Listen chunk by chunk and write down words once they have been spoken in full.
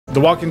The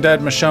Walking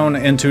Dead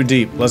Michonne in Too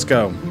Deep. Let's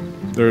go.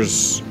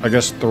 There's, I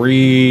guess,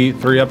 three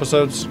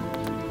episodes.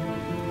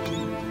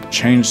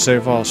 Change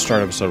save file.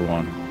 Start episode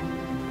 1.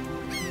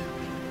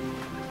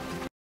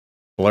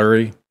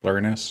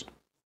 Blurriness.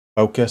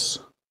 Focus.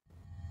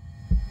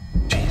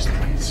 Jeez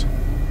Louise.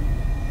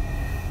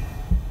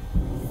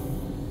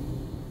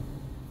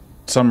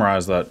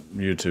 Summarize that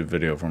YouTube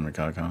video for me,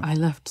 Kaka. I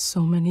left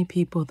so many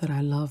people that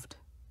I loved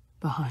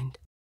behind.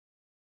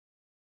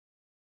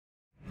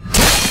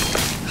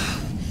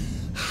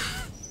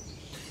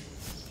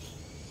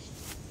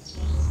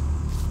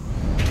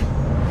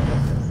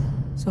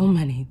 So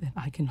many that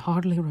I can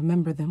hardly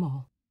remember them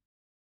all.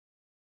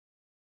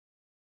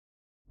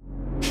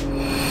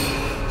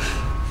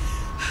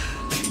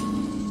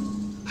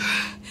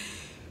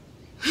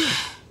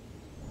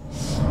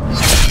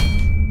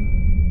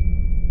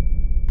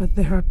 But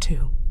there are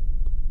two.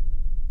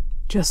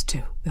 Just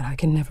two that I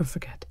can never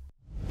forget.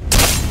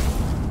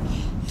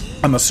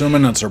 I'm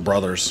assuming it's her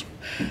brothers.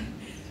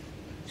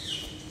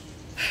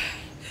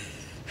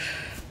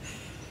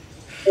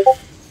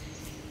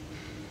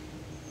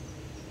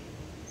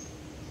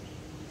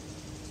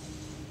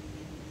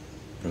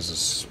 Is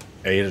this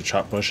A to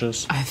chop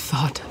bushes? I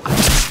thought I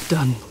was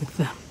done with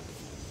them.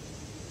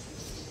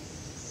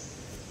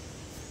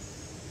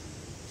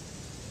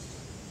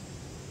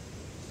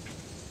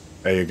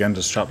 A again,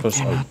 just chop bushes?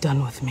 They're not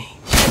done with me.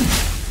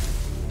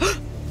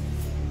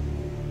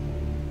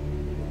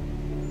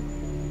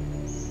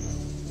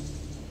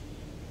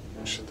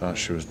 She thought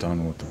she was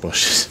done with the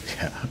bushes.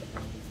 Yeah.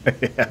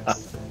 Yeah.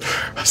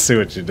 I see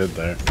what you did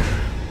there.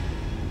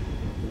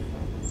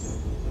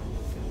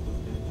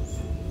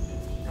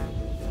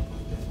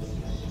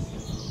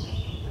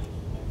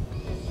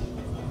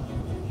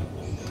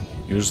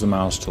 Use the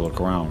mouse to look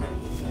around.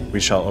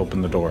 We shall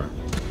open the door.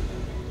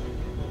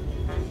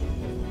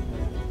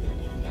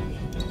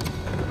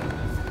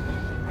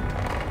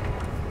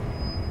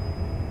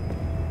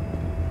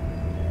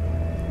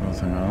 Another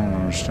thing I don't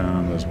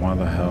understand is why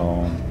the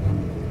hell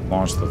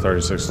launched the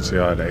 3060 Ti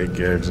to 8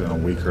 gigs in a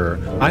weaker...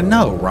 I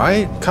know,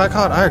 right?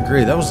 Kaikot, I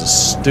agree. That was the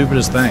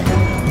stupidest thing.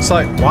 It's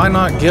like, why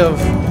not give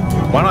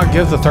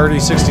the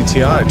 3060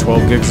 Ti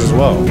 12 gigs as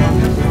well?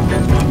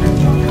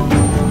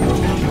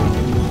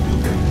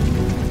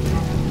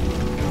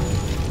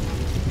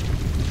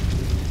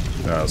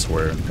 Yeah, that's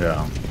weird.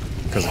 Yeah.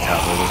 Because of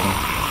capitalism.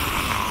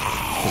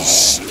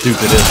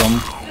 Stupidism.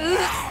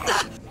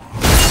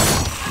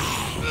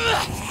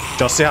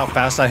 Y'all see how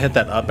fast I hit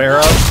that up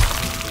arrow?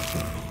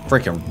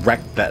 Freaking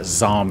wrecked that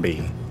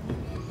zombie.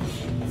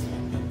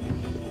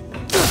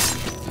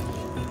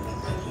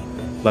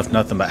 Left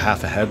nothing but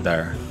half a head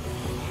there.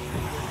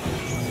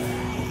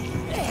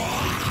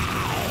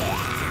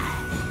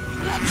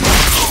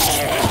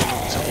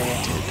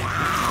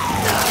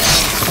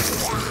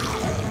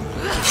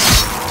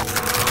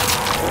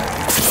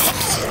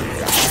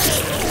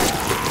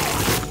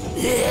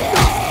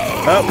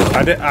 Oh, I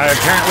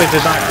apparently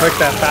did not click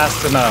that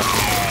fast enough.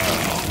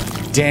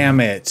 Damn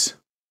it.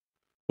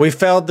 We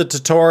failed the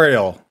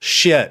tutorial.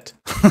 Shit.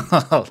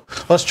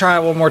 Let's try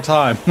it one more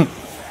time.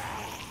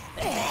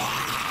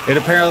 It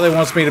apparently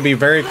wants me to be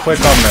very quick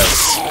on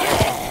this.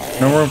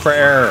 No room for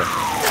error.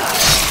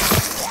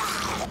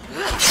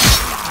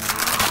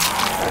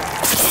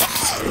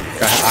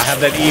 I have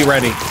that E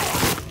ready.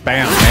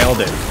 Bam,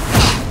 nailed it.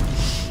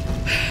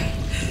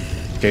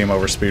 Game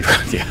over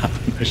speedrun. Yeah,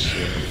 no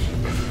shit.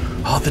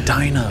 Oh, the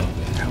dino.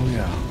 Hell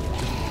yeah.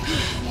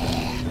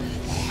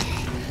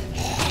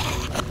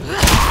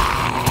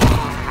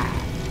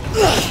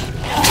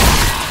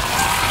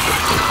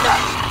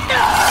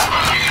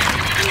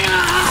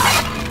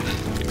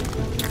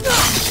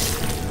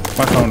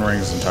 My phone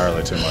rings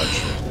entirely too much.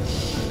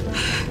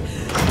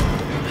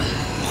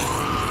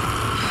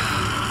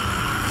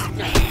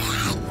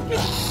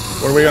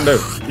 What are we gonna do?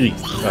 E.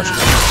 Gotcha.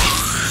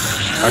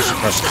 I should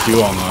press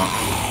Q on that.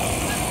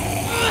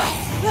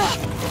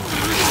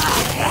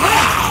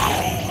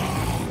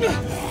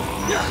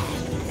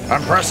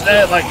 I'm pressing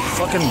it like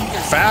fucking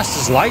fast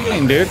as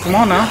lightning, dude. Come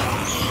on now.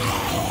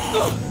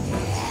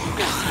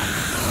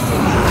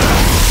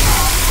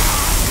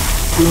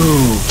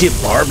 Ooh, get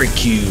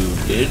barbecued,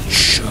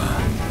 bitch.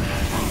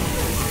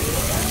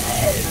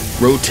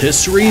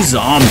 Rotisserie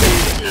zombie.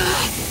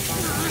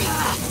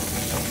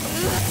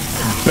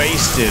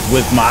 Basted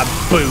with my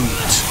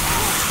boot.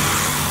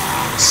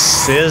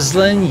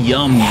 Sizzling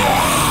yum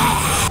yum.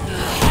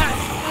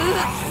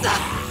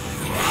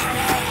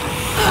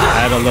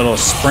 Add a little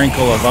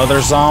sprinkle of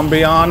other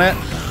zombie on it.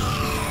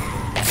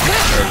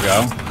 There we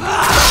go.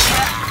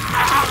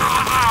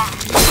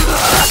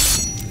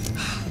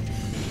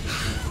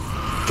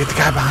 Get the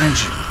guy behind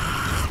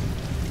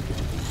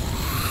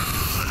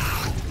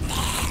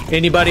you.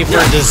 Anybody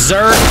for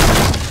dessert?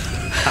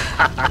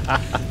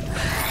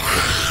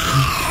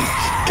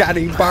 Got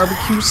any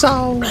barbecue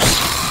sauce?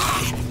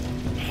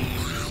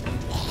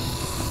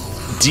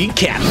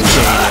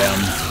 Decapitate him.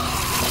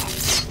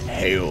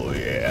 Hell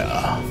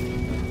yeah.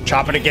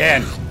 Chop it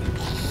again.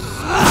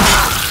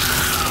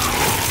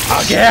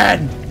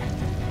 Again.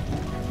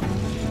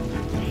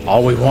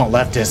 All we want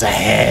left is a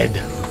head.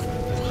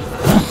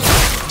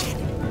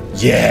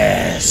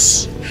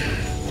 Yes.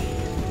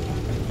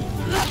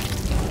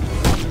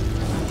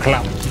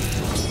 Clap.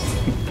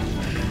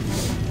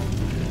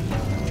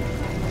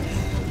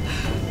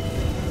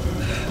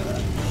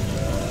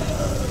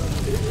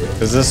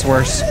 Is this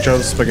where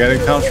Joe's spaghetti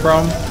comes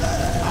from?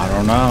 I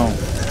don't know.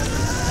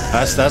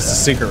 That's the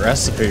secret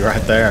recipe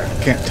right there.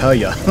 Can't tell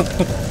you.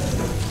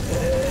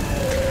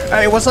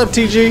 Hey, what's up,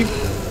 TG?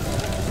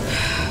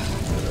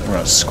 We're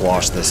gonna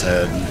squash this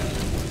head.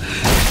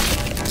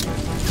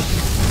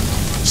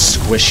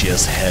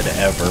 Squishiest head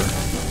ever.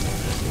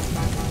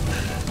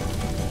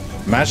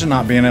 Imagine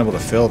not being able to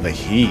feel the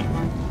heat.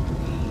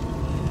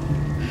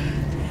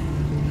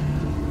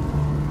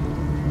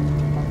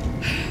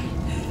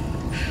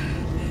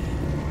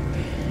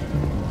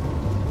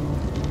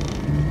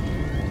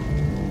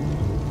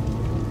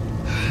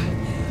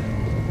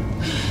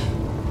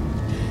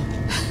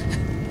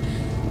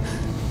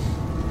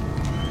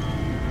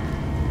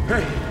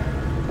 Hey,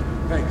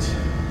 thanks.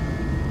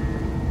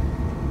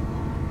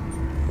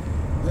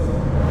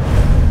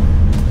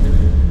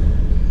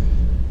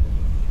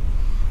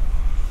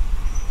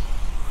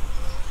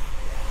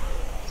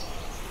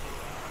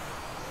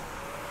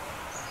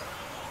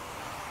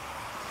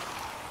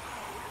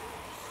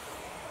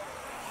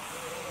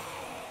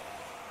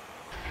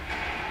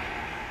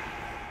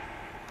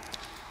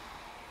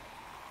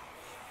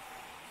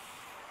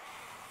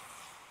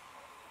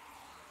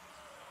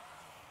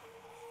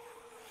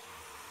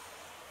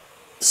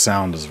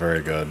 Sound is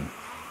very good.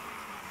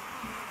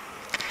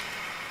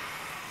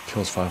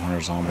 Kills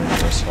 500 zombies in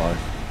this life.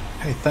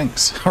 Hey,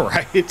 thanks. All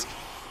right.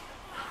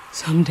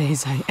 Some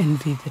days I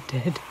envy the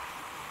dead.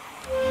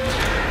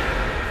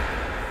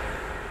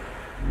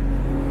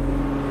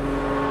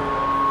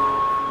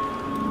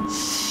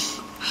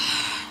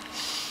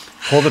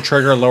 Pull the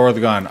trigger, lower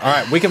the gun. All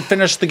right, we can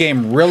finish the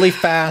game really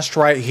fast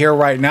right here,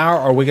 right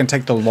now, or we can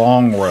take the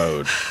long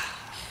road.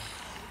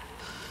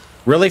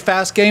 Really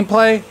fast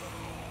gameplay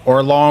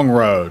or long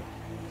road?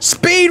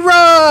 Speed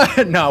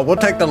run! No, we'll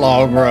take the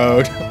long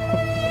road.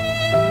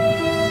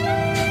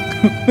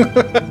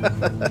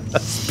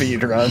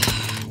 Speed run.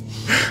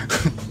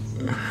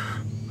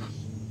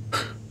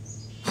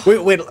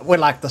 we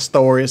like the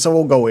story, so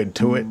we'll go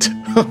into it.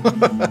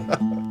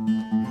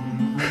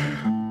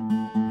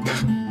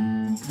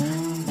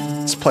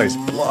 This place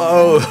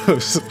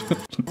blows.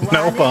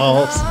 No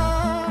balls.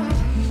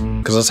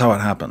 Because that's how it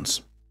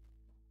happens.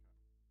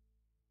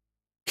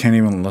 Can't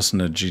even listen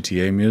to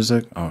GTA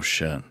music? Oh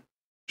shit.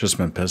 Just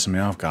been pissing me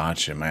off.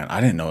 Gotcha, man.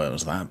 I didn't know it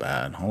was that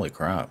bad. Holy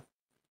crap.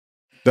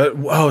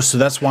 So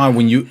that's why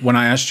when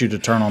I asked you to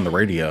turn on the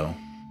radio.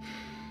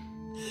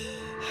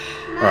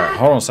 Alright,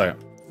 hold on a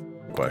second.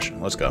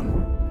 Question. Let's go.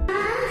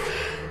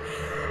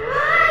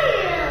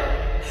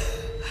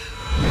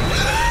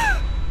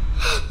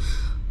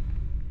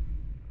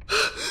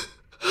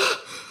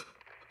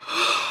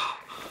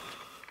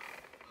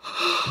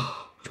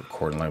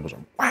 Recording labels are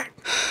whack.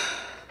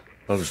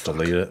 They'll just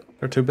delete it.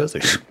 They're too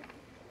busy.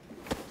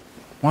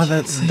 Why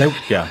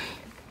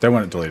they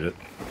wouldn't delete it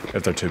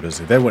if they're too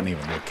busy. They wouldn't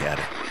even look at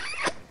it.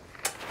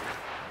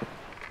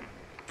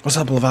 What's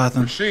up,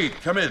 Leviathan? Rashid,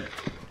 come in.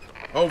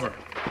 Over.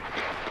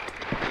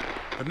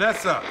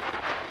 Vanessa.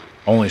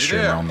 Only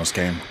streamer on this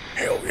game.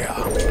 Hell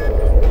yeah.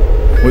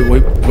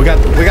 We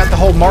got the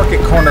whole market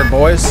cornered,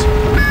 boys.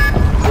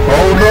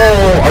 Oh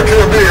no, I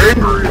can't be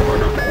angry.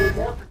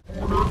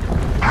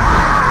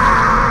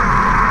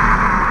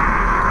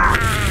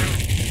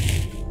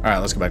 Alright,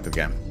 let's go back to the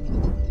game.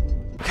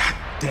 God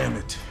damn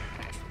it.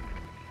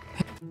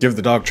 Give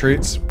the dog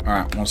treats.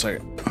 Alright, 1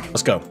 second.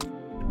 Let's go.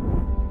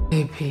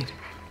 Hey, Pete.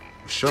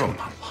 Michonne.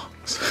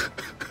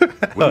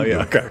 Oh yeah,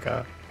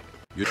 okay.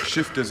 Your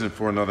shift isn't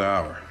for another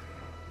hour.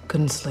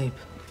 Couldn't sleep.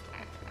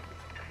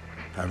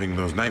 Having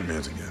those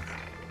nightmares again.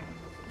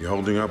 You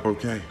holding up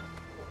okay?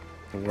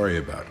 Don't worry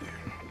about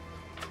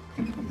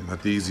you. You're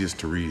not the easiest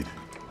to read.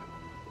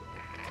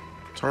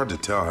 It's hard to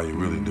tell how you're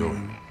really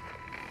doing.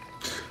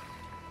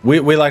 We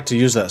like to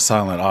use that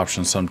silent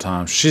option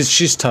sometimes.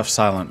 She's tough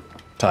silent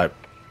type.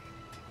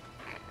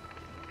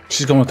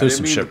 She's going through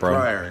some shit, bro.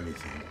 Or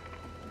anything.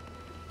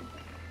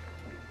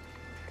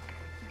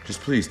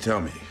 Just please tell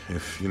me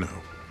if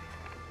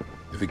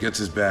it gets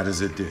as bad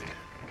as it did.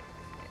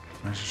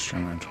 I just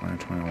streaming in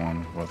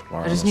 2021 with I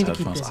wireless just need to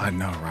keep headphones. busy. I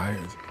know, right?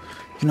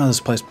 You know this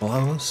place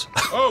blows.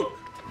 Oak!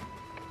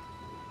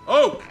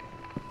 Oak!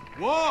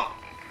 What?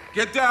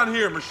 Get down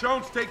here.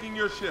 Michonne's taking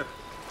your shift.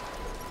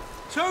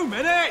 2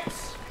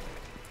 minutes!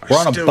 We're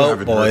on a still boat,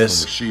 haven't heard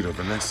boys. from Rashid or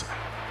Vanessa.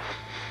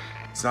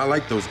 It's not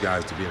like those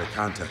guys to be in a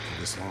contact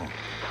for this long.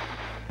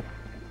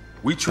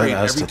 We train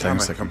as every to time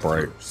things I that come can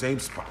break. through. Same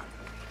spot.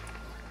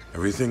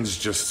 Everything's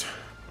just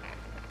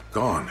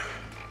gone.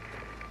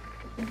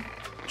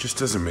 Just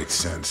doesn't make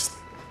sense.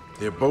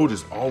 Their boat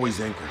is always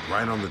anchored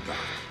right on the dock.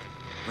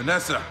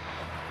 Vanessa,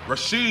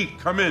 Rashid,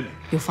 come in.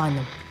 You'll find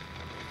them.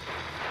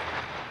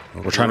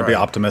 We're trying to be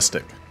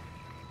optimistic.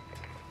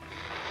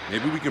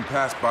 Maybe we can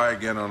pass by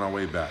again on our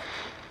way back.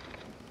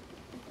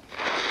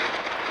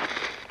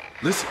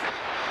 Listen.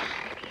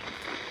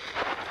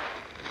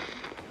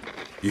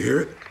 You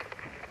hear it?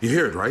 You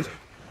hear it, right?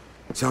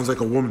 Sounds like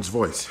a woman's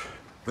voice.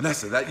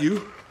 Vanessa, that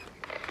you?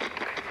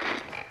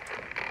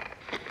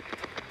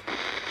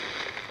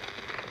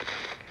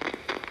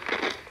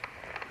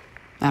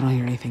 I don't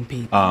hear anything,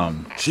 Pete.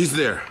 She's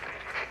there.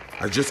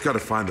 I just gotta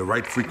find the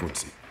right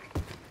frequency.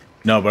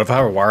 No, but if I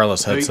have a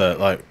wireless headset,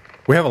 like,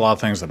 we have a lot of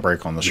things that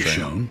break on the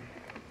stream.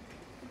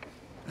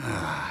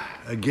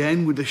 Michonne?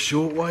 Again with the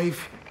shortwave?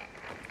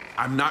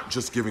 I'm not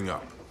just giving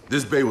up.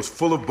 This bay was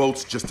full of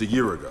boats just a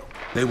year ago.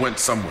 They went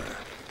somewhere.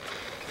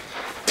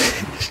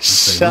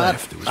 If they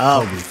left, it was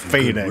up, probably for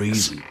good Phoenix.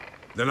 reason.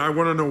 Then I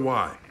want to know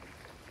why.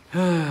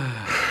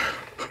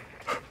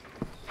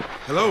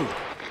 Hello?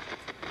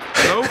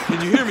 Hello?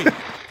 Can you hear me?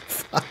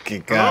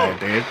 Fucking guy,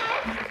 dude.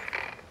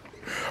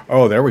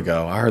 Oh, there we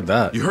go. I heard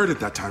that. You heard it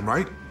that time,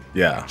 right?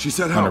 Yeah. She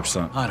said help.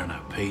 100%. I don't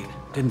know, Pete.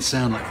 Didn't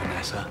sound like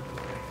Vanessa.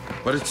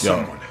 But it's Yo.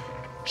 someone.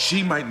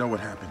 She might know what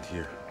happened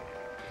here.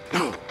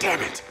 No,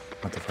 damn it.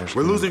 Not the first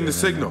We're one, losing the but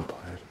signal.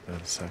 the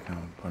second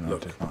one,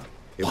 Look, if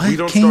What, we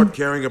don't King? start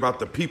caring about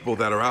the people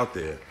that are out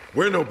there,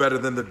 we're no better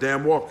than the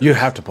damn walkers. You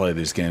have to play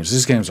these games.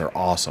 These games are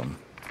awesome.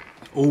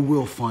 All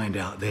we'll find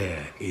out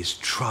there is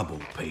trouble,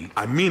 Pete.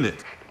 I mean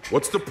it.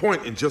 What's the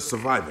point in just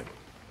surviving?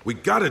 We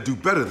gotta do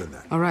better than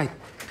that. All right,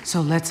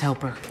 so let's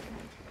help her.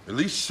 At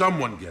least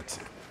someone gets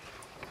it.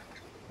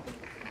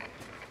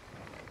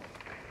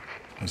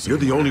 You're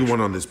the only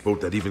one on this boat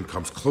that even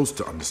comes close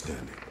to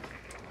understanding.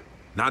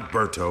 Not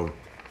Berto,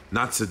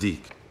 not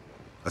Sadiq.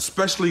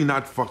 Especially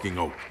not fucking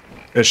Oak.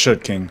 It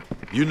should, King.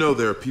 You know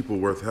there are people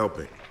worth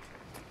helping.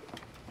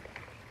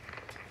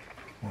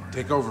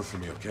 Take over for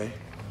me, okay?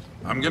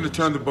 I'm gonna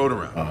turn the boat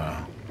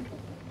around.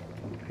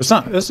 It's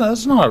not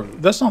that's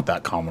not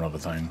that common of a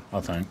thing,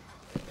 I think.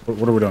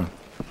 What are we doing?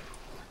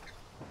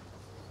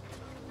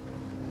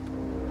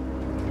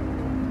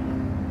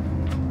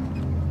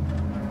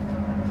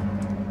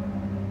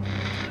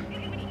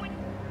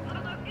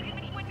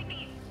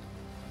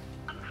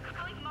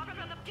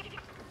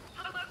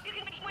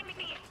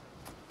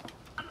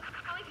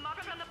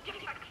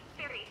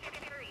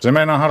 Does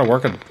anybody know how to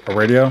work a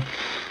radio?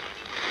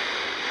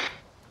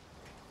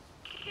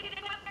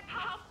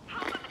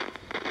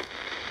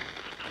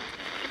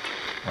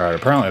 Alright,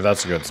 apparently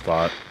that's a good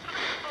spot.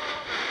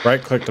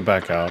 Right click to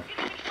back out.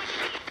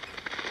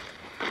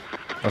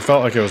 I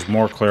felt like it was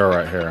more clear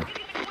right here.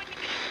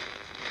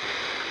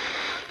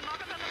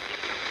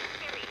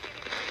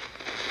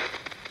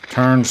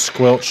 Turn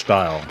squelch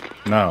dial.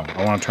 No,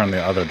 I want to turn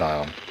the other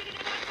dial.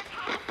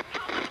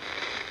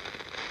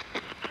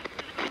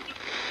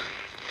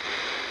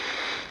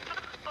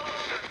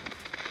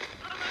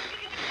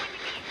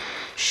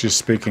 She's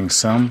speaking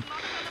some.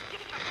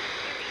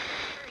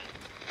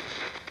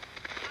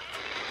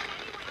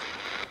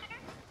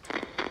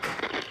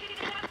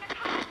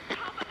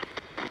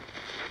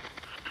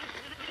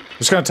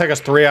 It's going to take us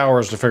 3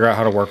 hours to figure out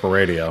how to work a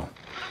radio.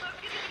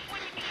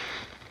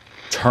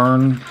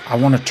 I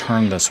want to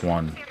turn this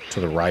one to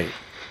the right.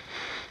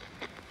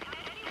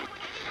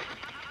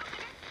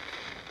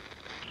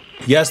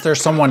 Yes,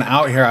 there's someone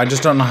out here. I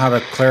just don't know how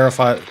to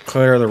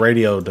clear the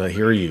radio to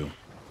hear you.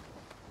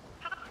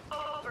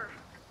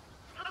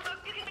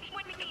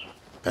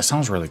 That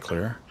sounds really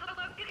clear.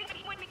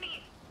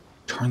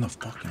 Turn the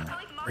fucking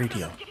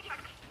radio.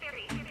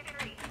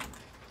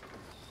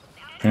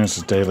 This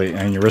is daily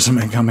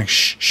aneurysm incoming.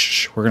 Shh, shh,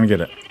 shh. We're gonna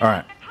get it. All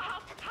right.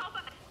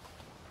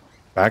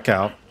 Back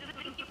out.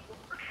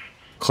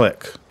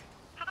 Click.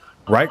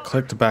 Right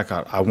click to back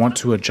out. I want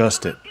to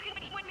adjust it.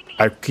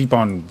 I keep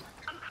on.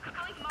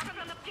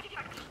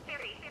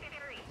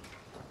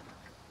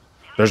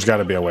 There's got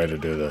to be a way to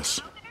do this.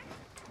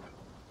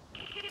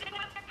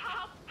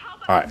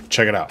 All right,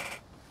 check it out.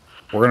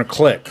 We're gonna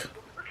click.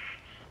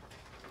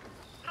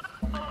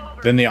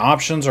 Then the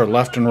options are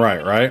left and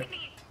right, right?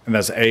 And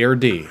that's A or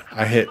D.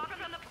 I hit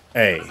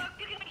A,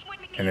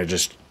 and it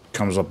just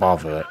comes up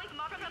off of it.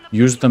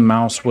 Use the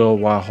mouse wheel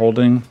while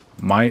holding.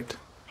 Might.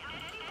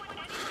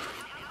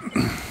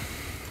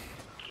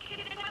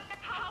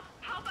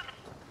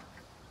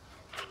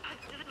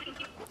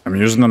 I'm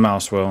using the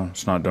mouse wheel.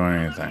 It's not doing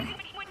anything.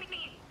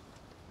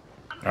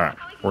 Alright,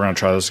 we're going to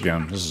try this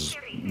again. This is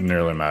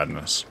nearly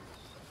madness.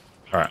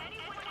 Alright.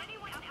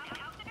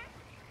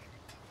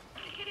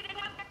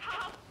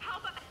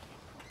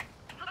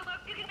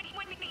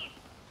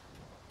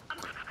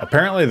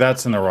 Apparently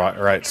that's in the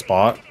right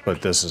spot,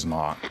 but this is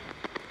not.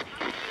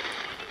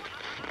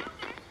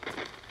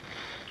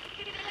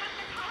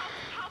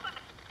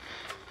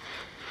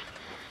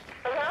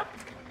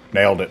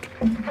 Nailed it.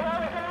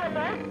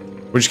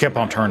 We just kept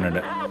on turning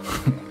it.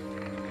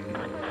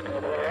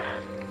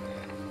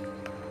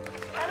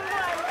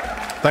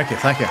 Thank you,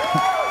 thank you.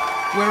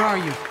 Where are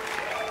you?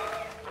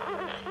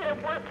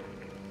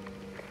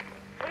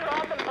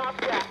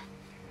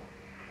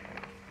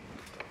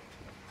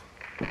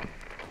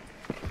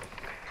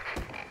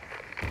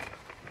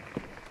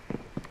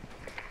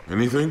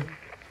 Anything?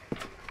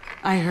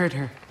 I heard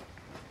her.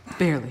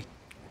 Barely.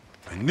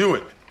 I knew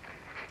it.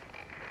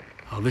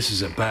 I'll Oh, this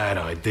is a bad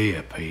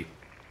idea, Pete.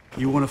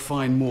 You want to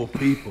find more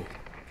people.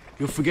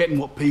 You're forgetting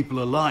what people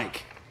are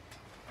like.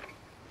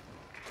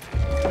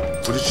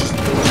 What is she?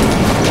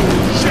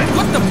 Shit,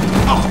 what the?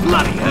 Oh,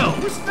 bloody hell!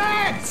 What's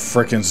that?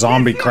 Freaking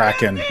zombie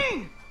kraken.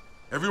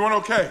 Everyone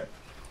okay?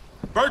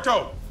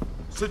 Berto!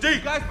 Sadiq!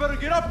 You guys better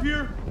get up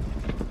here.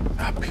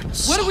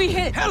 What do we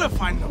hit? Hell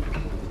if I know.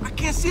 I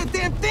can't see a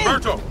damn thing.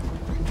 Berto!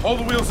 Hold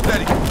the wheel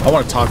steady. I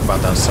want to talk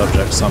about that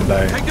subject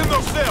someday. Take in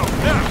those sails,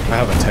 now! I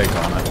have a take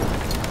on it.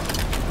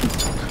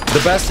 The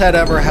Best Head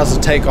Ever has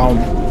a take on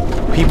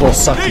people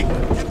sucking.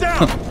 Sadiq, get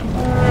down!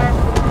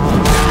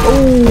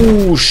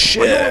 Oh,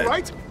 shit. All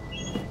right?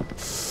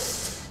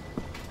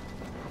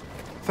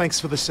 Thanks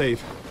for the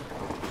save.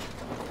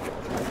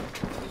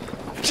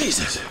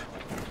 Jesus!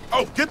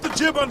 Oh, get the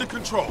jib under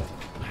control.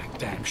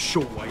 Damn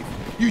shortwave.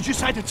 You just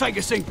had to take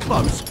us in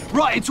close,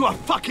 right into a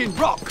fucking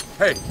rock.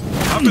 Hey,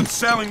 I've been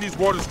sailing these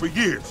waters for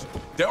years.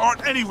 There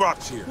aren't any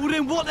rocks here. Well,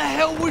 then what the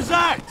hell was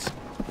that?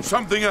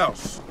 Something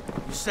else.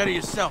 You said it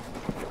yourself.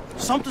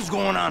 Something's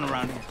going on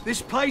around here.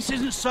 This place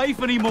isn't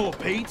safe anymore,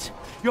 Pete.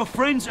 Your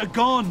friends are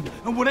gone,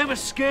 and whatever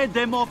scared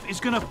them off is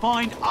gonna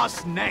find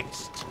us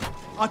next.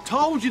 I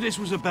told you this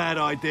was a bad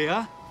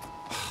idea.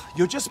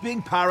 You're just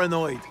being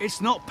paranoid. It's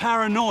not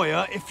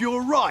paranoia if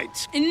you're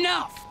right.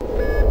 Enough!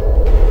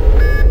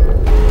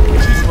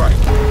 She's right.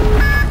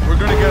 We're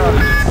gonna get out of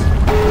this.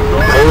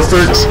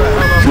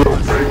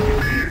 Perfect.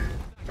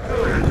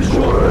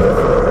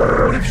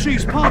 What if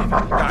she's part of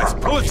it? Guys,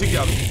 pull it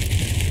together.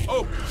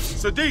 Oh,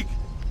 Sadiq,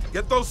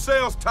 get those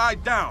sails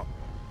tied down.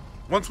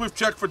 Once we've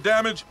checked for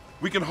damage,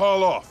 we can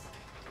haul off.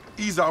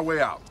 Ease our way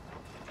out.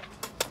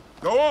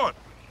 Go on.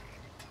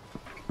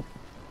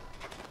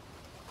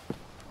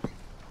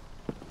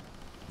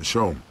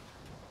 Michonne,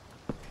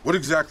 what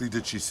exactly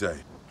did she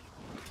say?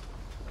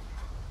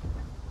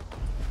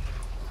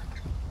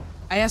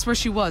 I asked where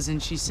she was,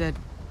 and she said,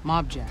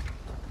 Mob Jack.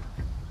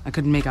 I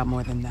couldn't make out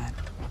more than that.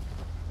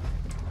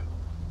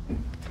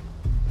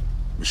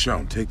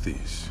 Michonne, take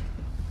these.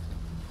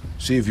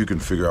 See if you can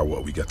figure out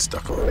what we got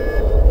stuck on.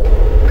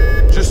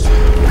 Just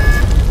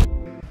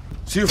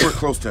see if we're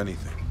close to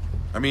anything.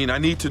 I mean, I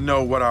need to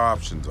know what our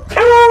options are.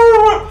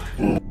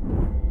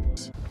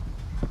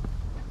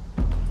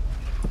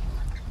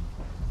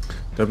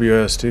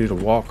 WSD to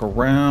walk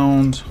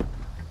around.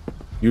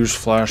 Use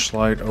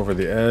flashlight over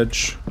the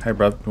edge. Hey,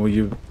 bro, will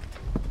you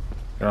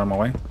get out of my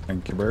way?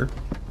 Thank you, bird.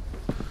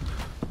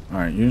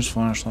 Alright, use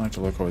flashlight to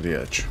look over the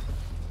edge.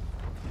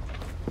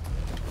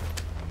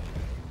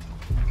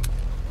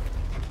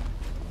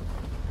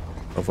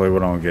 Hopefully we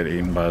don't get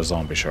eaten by a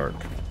zombie shark.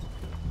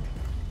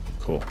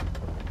 Cool.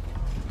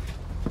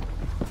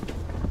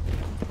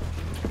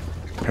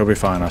 He'll be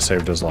fine. I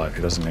saved his life.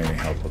 He doesn't need any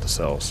help with the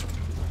cells.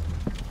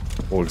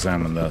 We'll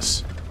examine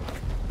this.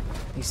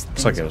 These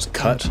Looks like it things was are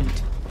cut.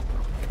 ancient.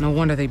 No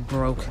wonder they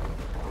broke.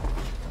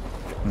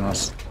 And I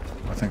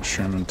think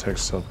streaming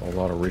takes up a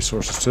lot of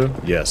resources too.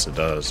 Yes, it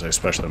does,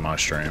 especially my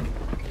stream.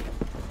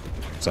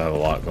 Because I have a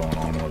lot going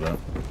on with it.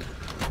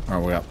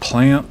 Alright, we got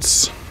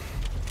plants.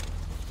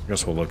 I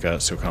guess we'll look at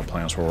it, see what kind of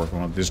plants we're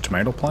working with. These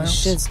tomato plants?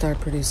 Should start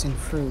producing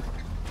fruit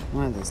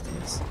one of these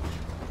days.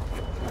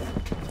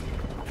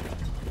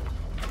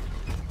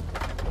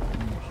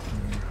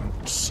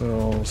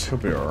 Cells, he'll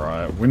be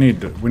alright. We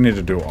need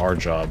to do our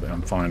job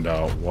and find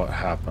out what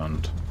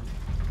happened.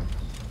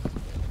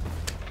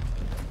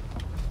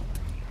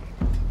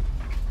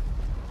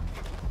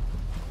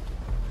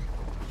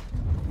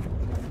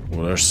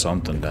 Well, there's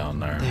something down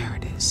there. There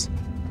it is.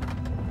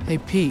 Hey,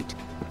 Pete.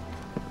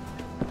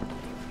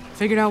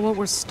 Figured out what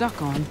we're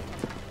stuck on.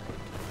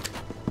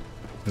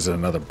 Is it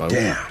another boat?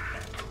 Damn.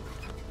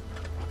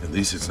 At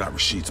least it's not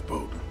Rashid's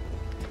boat.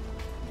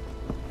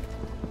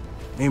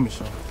 Hey,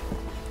 Michonne.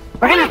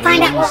 We're gonna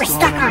find out what we're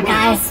stuck on,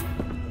 guys.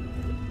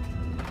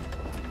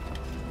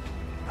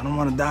 I don't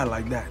want to die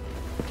like that.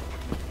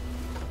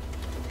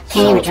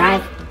 Can't even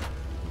drive.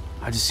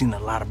 I just seen a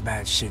lot of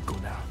bad shit go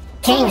down.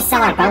 Can't even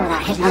sell our boat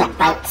without hitting other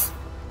boats.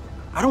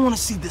 I don't want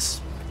to see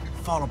this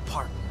fall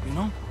apart, you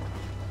know?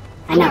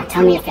 I know,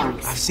 tell me your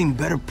feelings. I've seen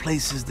better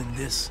places than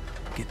this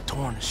get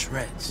torn to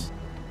shreds.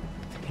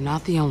 You're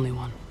not the only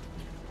one.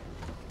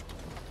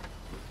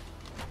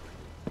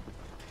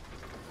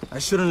 I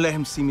shouldn't let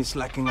him see me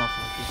slacking off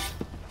like this.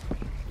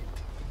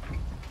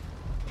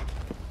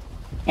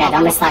 Yeah,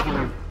 don't be slacking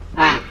on.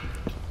 Alright,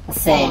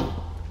 let's see.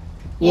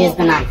 Use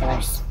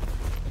binoculars.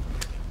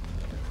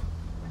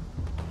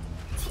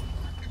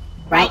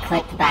 Right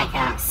click to back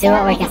out. See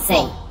what we can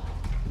see.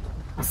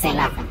 We'll see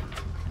nothing.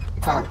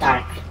 Until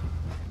dark.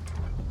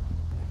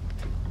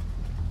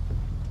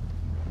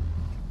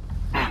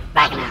 Alright,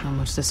 backing out. Not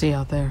much to see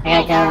out there.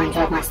 I gotta go,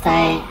 enjoy my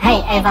stay.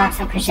 Hey,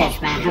 Avox, I appreciate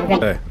you, man. Have a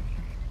good Hey.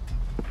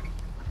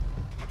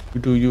 You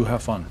do you,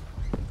 have fun.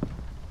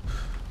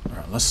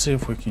 Alright, let's see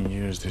if we can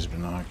use these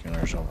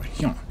binoculars over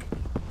here.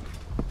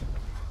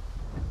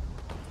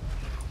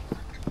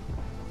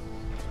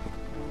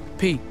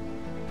 Pete,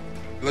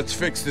 Let's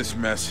fix this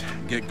mess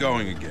and get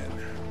going again.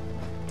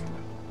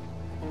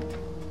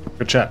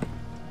 Good chat.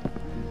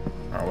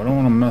 Alright, we don't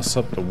want to mess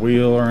up the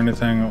wheel or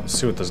anything. Let's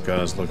see what this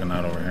guy's looking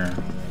at over here.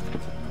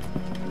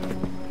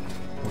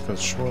 Look at the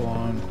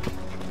shoreline.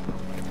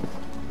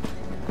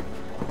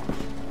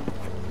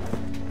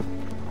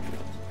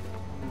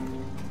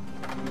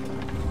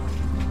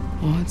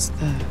 What's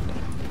that?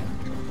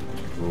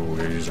 Ooh, we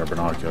gotta use our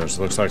binoculars.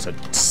 Looks like it's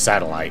a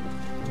satellite.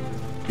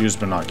 Use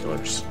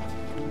binoculars.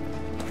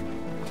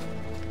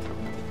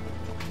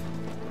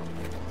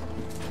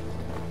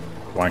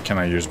 Why can't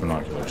I use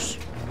binoculars?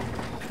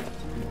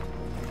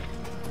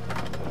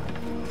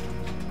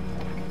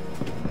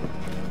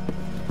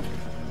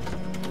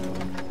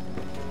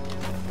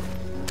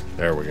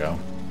 There we go.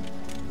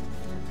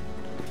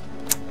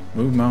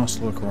 Move mouse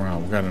to look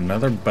around. We got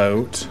another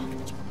boat.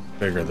 It's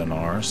bigger than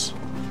ours.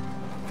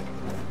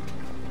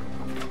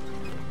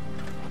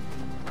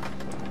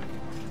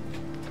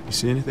 You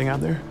see anything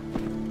out there?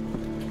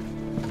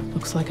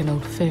 Looks like an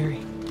old ferry.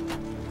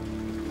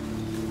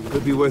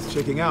 Could be worth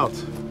checking out.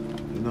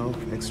 You know,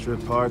 extra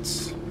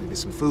parts, maybe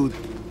some food.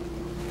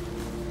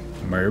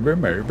 Maybe,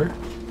 maybe.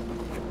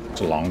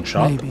 It's a long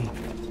shot. Maybe.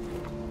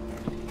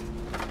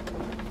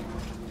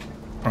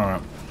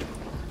 Alright.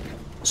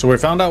 So we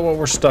found out what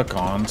we're stuck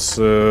on,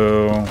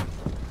 so...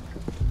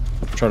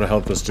 Try to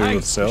help this dude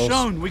with sails.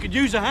 Michonne, we could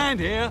use a hand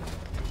here.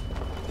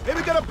 Hey,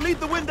 we gotta bleed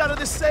the wind out of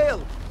this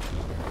sail!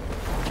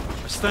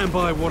 I stand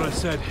by what I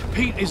said.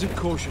 Pete isn't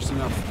cautious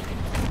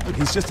enough. Look,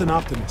 he's just an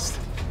optimist.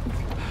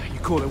 You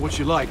call it what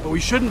you like, but we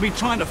shouldn't be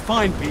trying to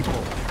find people.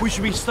 We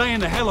should be staying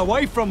the hell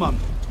away from them.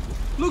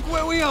 Look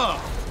where we are.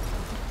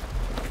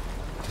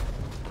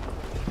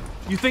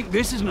 You think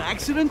this is an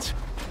accident?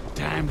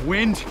 Damn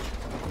wind.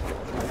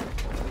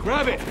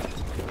 Grab it!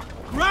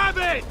 Grab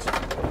it!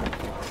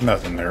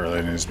 Nothing there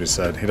really needs to be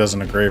said. He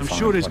doesn't agree. I'm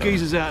sure there's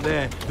geezers out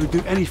there who'd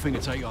do anything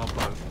to take our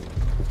boat.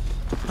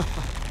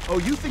 Oh,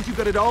 you think you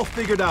got it all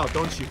figured out,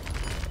 don't you?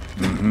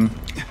 Mm-hmm.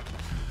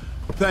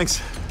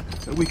 Thanks.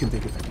 We can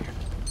take it from here.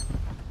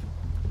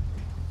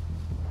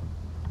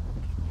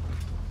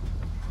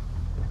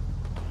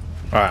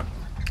 Alright.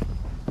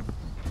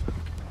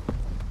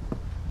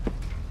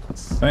 I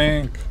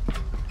think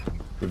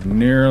we've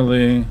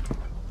nearly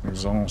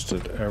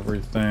exhausted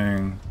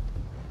everything.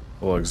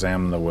 We'll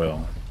examine the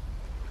wheel.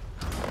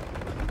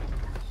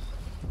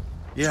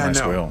 Yeah, Nice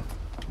I know. wheel.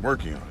 I'm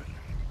working on it.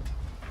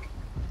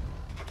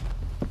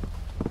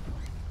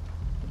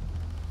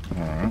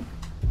 Alright.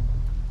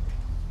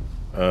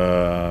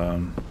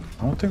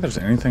 I don't think there's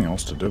anything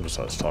else to do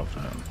besides talk to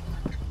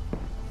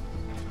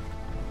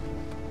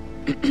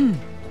him.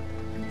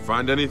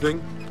 Find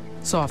anything?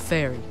 Saw a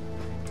ferry.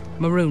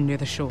 Maroon near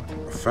the shore.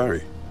 A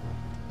ferry.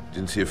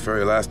 Didn't see a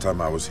ferry last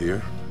time I was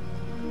here.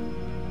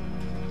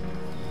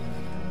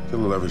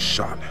 Tiller lever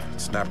shot.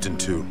 It snapped in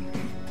two.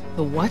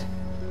 The what?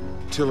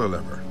 Tiller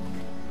lever.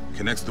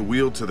 Connects the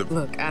wheel to the...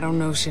 Look, I don't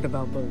know shit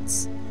about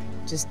boats.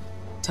 Just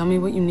tell me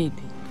what you need,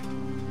 Pete.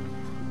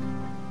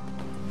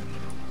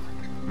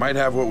 Might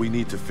have what we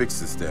need to fix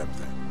this damn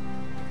thing.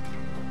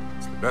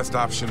 It's the best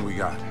option we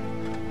got.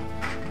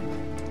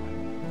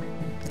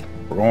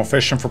 We're going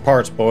fishing for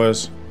parts,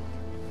 boys.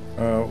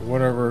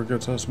 Whatever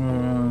gets us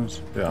moving.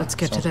 Yeah, Let's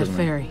get to sounds that good to me.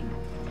 ferry.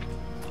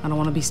 I don't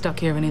want to be stuck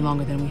here any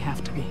longer than we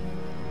have to be.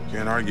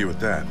 Can't argue with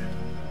that.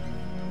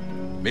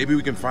 Maybe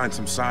we can find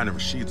some sign of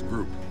Rashid's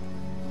group.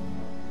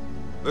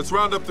 Let's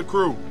round up the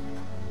crew.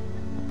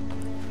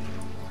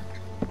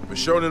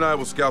 Michonne and I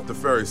will scout the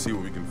ferry, see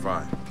what we can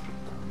find.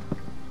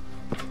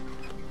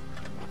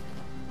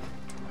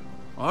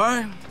 All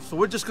right, so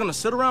we're just gonna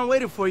sit around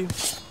waiting for you.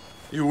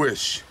 You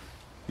wish.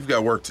 You've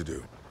got work to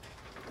do.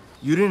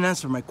 You didn't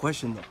answer my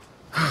question, though.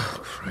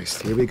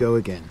 Christ, here we go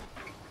again.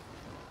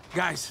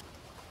 Guys.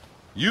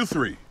 You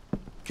three.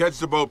 Catch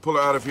the boat, pull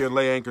her out of here, and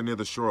lay anchor near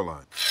the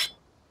shoreline.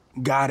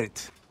 Got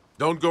it.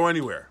 Don't go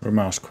anywhere. Move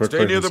mouse quickly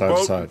Stay near from the side to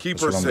boat side. and keep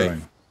That's her what I'm safe.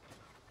 doing.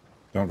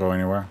 Don't go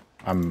anywhere.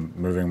 I'm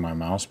moving my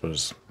mouse, but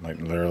it's like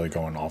literally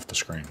going off the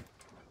screen.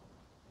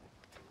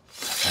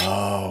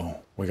 Oh,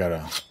 we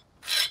gotta...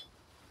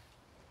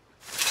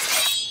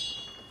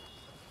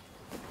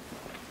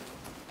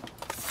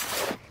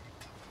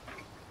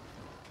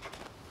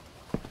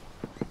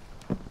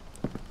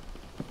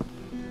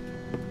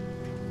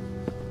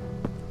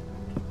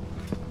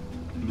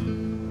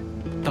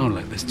 Don't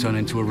let this turn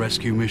into a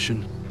rescue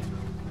mission.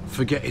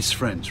 Forget his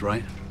friends,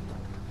 right?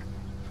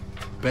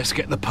 Best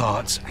get the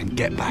parts and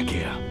get back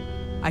here.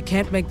 I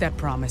can't make that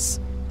promise.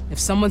 If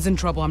someone's in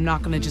trouble, I'm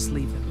not gonna just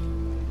leave them.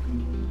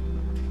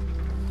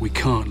 We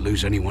can't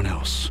lose anyone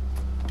else.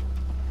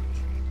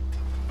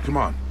 Come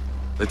on,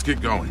 let's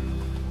get going.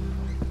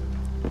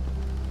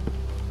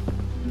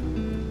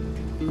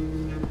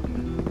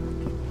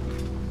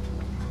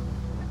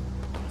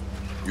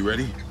 You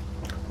ready?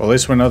 Well, at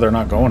least we know they're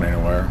not going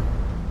anywhere.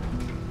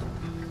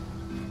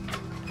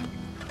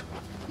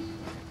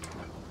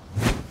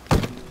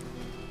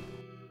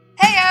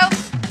 Heyo,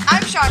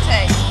 I'm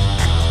Shantae.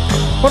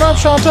 What up,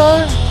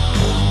 Shantae?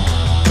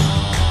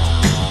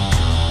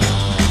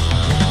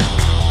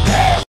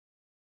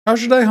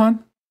 How's your day,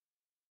 hon?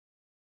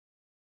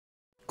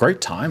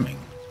 Great timing.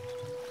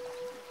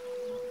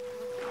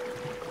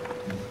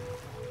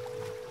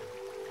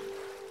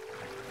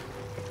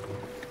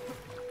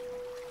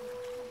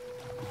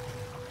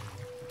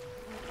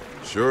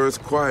 Sure is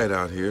quiet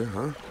out here,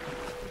 huh?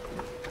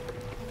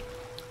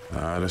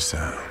 Not a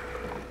sound.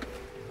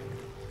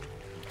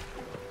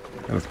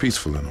 Kind of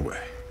peaceful in a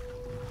way.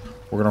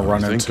 We're gonna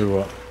run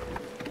into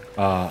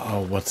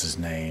oh, what's his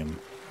name?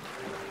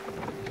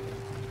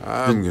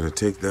 I'm gonna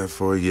take that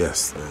for a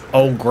yes, then.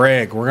 Old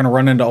Greg. We're gonna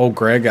run into old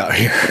Greg out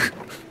here.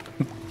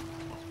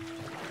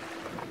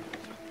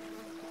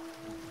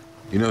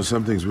 You know,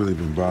 something's really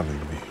been bothering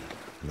me,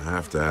 and I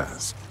have to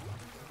ask.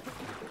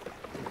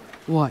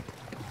 What?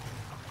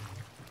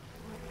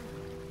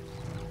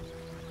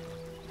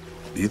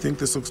 Do you think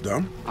this looks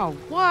dumb? Oh,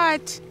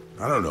 what?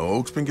 I don't know.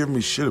 Oak's been giving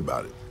me shit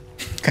about it.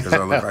 Because I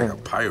look like a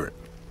pirate.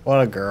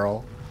 What a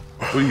girl.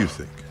 What do you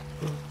think?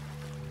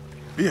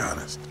 Be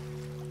honest.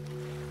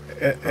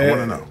 I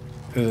want to know.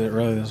 Is it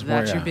really this way?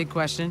 That's your big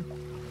question?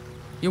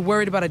 You're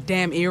worried about a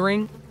damn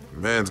earring?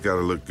 Man's got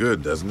to look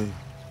good, doesn't he?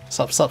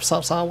 Sup, what's up,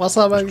 Just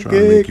trying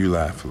to make you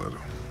laugh a little.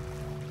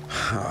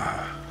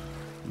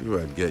 Knew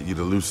I'd get you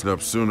to loosen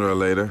up sooner or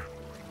later.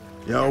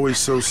 You're always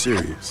so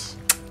serious.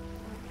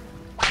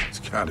 It's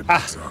gotta be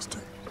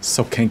exhausting.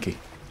 So kinky.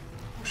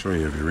 I'm sure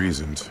you have your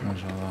reasons.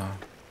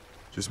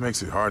 Just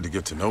makes it hard to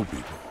get to know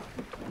people.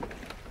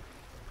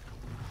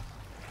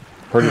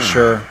 Pretty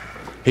sure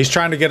he's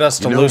trying to get us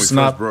to loosen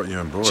up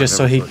just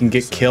so he can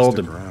get killed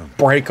and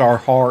break our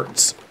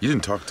hearts. You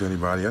didn't talk to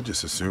anybody. I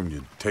just assumed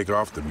you'd take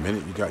off the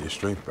minute you got your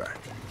strength back.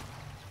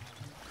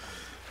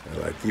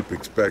 And I keep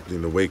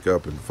expecting to wake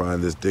up and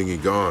find this dinghy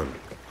gone,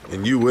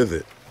 and you with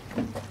it.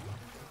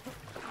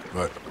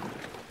 But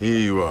here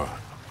you are.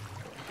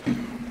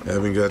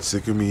 Haven't got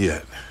sick of me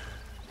yet.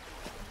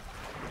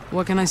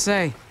 What can I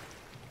say?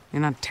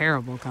 You're not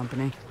terrible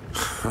company.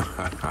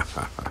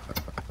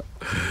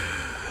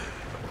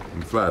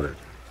 I'm flattered.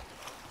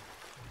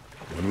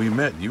 When we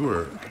met, you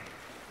were...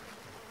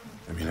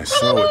 I mean, I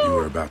saw what you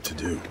were about to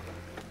do.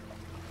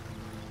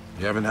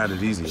 You haven't had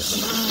it easy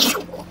yet.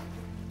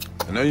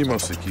 I know you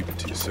mostly keep it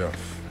to yourself.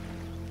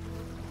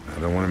 I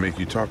don't want to make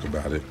you talk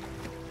about it.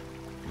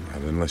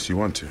 Not unless you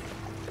want to.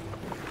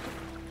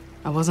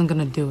 I wasn't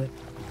gonna do it.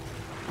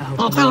 I hope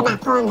They're you talking know.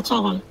 about pulling the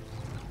trigger.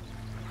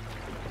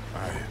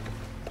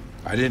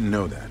 I didn't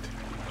know that.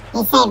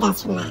 He saved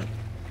us from that.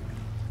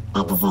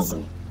 That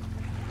decision.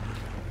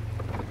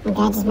 You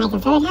guys just making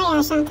food, huh,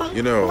 or something?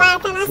 You know, Well,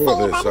 then I see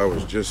before you, this, buddy. I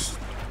was just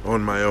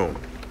on my own,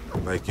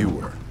 like you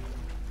were.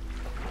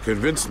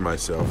 Convinced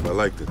myself I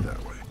liked it that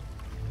way.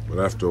 But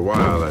after a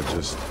while, I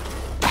just... Son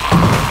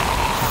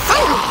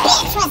of a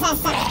bitch was that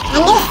son. I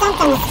knew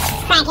something was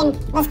cracking.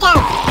 Let's go.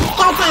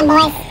 Go time,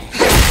 boys.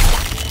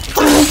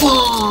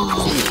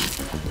 Donkey.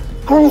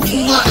 Who's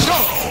next?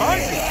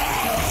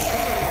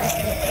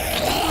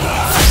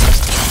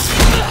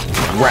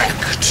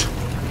 Wrecked.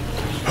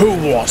 Who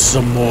wants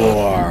some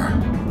more?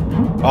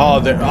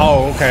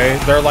 Oh, okay.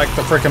 They're like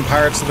the freaking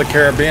Pirates of the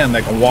Caribbean.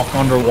 They can walk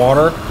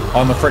underwater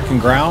on the freaking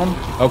ground.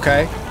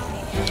 Okay.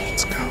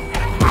 Let's go.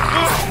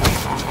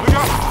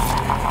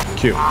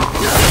 Cute.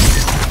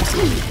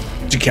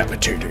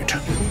 Decapitated.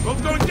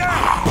 Both going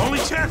down. Only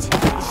chance.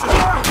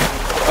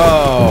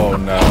 Oh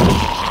no.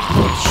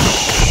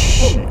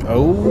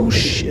 Oh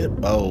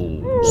shit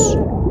balls.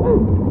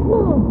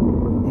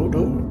 Oh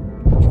no.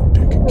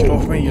 Get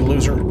off me, you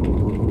loser.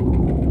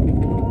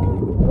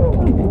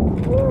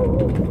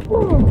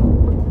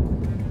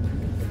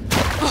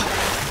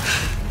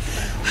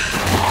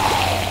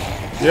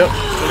 Yep,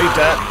 delete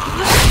that.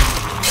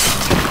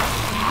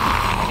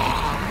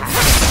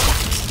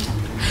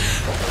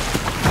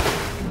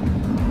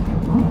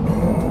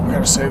 Oh, we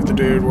gotta save the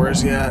dude. Where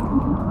is he at?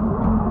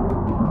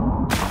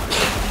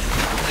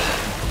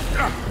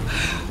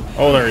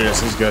 Oh, there he is.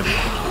 He's good.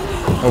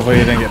 Hopefully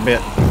he didn't get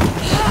bit.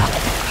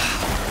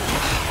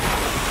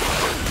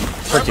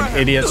 Freaking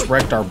idiots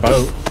wrecked our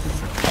boat.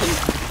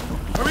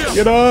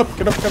 Get up!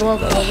 Get up! Get up!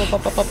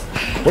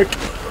 Quick!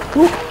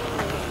 Woo.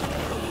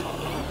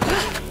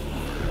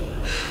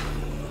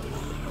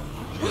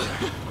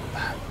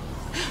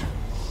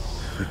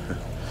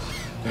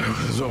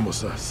 It was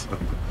almost us.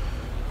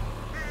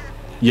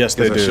 Yes,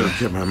 they I should do. have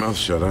kept my mouth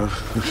shut, huh?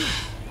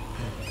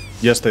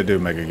 Yes, they do,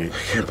 Mega Geek.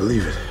 I can't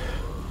believe it.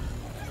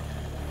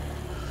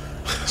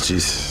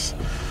 Jesus.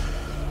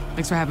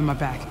 Thanks for having my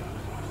back.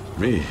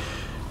 Me?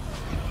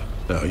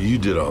 No, you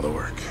did all the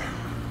work.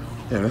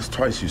 Yeah, that's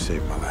twice you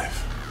saved my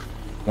life.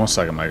 1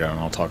 second, Mega, and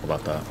I'll talk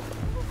about that.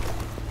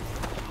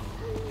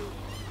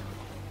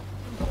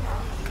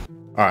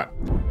 Alright.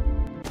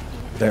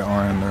 They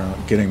are in there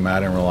getting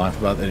mad in real life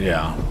about that?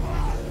 Yeah.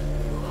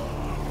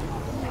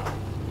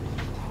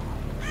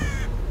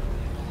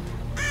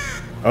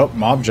 Oh,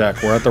 Mob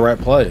Jack, we're at the right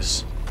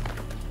place.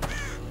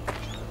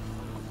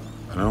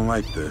 I don't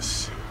like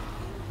this.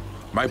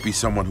 Might be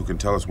someone who can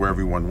tell us where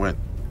everyone went.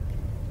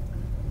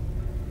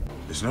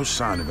 There's no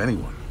sign of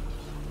anyone.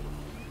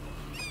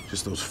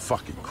 Just those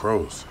fucking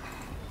crows.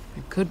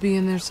 It could be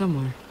in there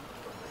somewhere.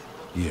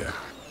 Yeah.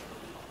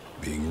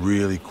 Being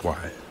really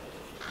quiet.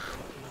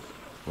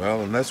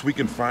 Well, unless we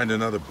can find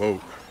another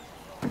boat.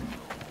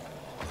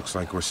 Looks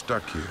like we're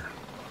stuck here.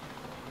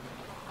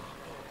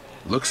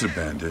 Looks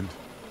abandoned.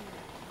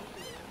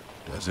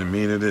 Doesn't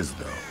mean it is,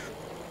 though.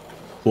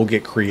 We'll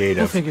get We'll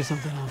creative. figure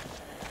something out.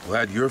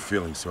 Glad you're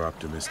feeling so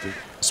optimistic.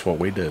 That's what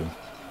we do.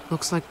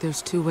 Looks like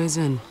there's 2 ways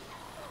in.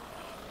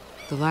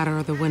 The ladder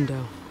or the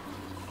window.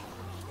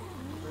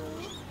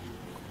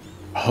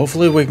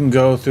 Hopefully we can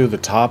go through the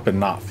top and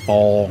not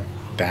fall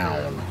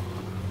down.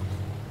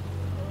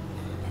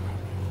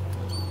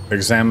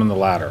 Examine the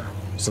ladder.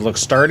 Does it look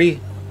sturdy?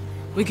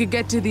 We could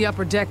get to the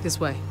upper deck this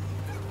way.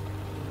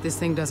 This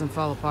thing doesn't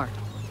fall apart.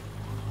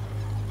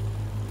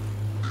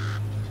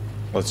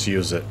 Let's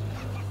use it.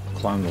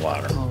 Climb the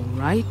ladder. All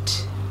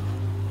right.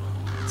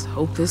 Let's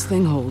hope this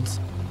thing holds.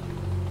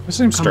 It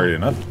seems sturdy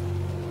enough.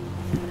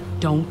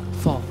 Don't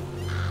fall.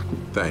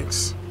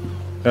 Thanks.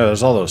 Yeah,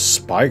 there's all those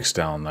spikes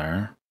down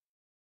there.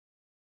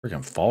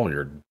 Freaking fall,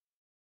 you're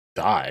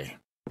die.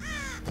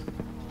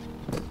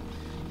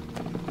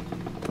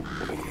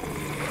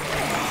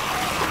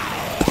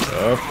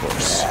 Of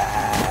course.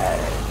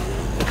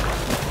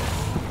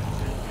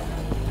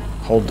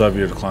 Hold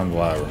W to climb the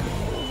ladder.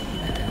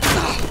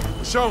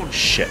 Michonne!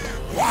 Shit.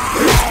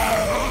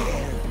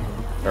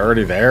 They're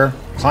already there?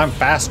 Climb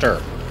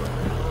faster.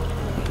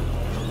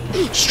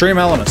 Stream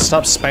elements,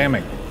 stop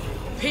spamming.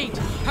 Pete,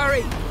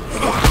 hurry!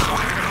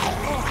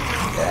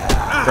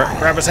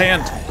 Grab his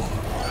hand.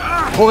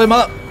 Pull him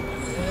up.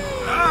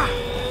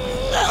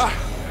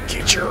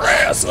 Get your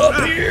ass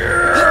up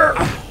here.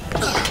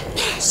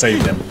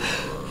 Saved him.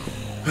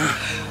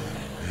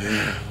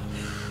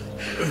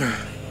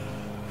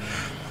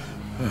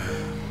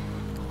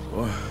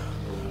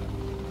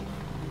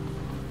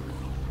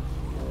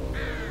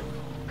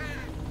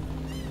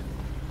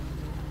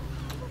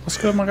 What's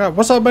good, my guy?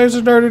 What's up,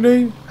 Basic Dirty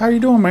D? How you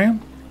doing,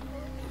 man?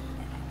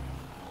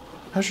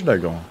 How's your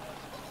day going?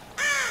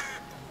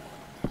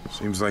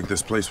 Seems like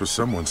this place was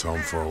someone's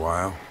home for a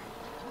while.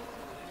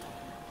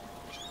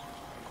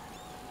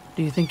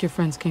 Do you think your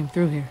friends came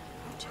through here?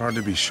 It's hard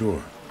to be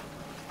sure.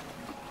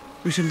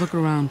 We should look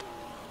around.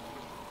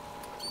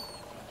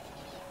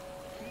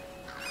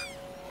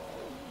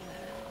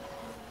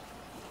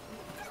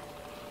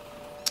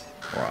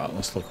 Alright,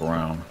 let's look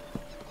around.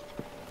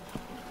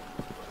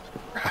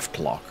 Craft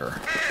locker.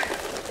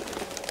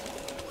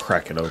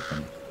 Crack it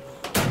open.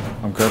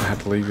 I'm good. I had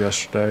to leave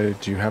yesterday.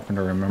 Do you happen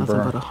to remember?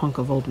 Nothing but a hunk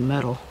of old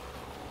metal.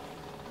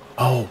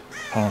 Oh,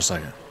 hold on a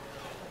second.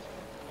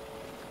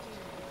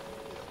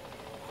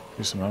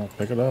 Piece of metal.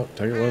 Pick it up.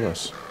 Take it with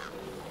us.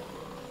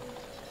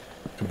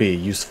 Could be a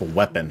useful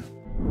weapon.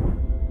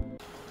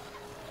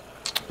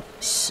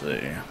 Let's see.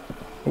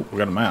 Oh, we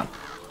got a map.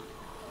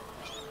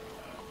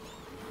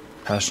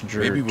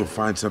 Passenger. Maybe we'll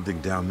find something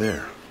down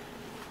there.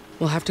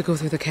 We'll have to go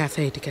through the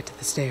cafe to get to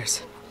the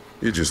stairs.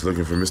 You're just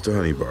looking for Mr.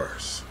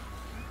 Honeybar's.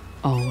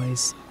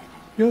 Always.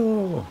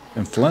 Yo.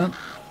 In Flint.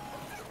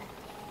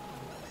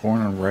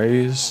 Born and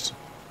raised.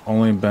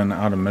 Only been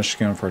out of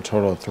Michigan for a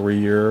total of 3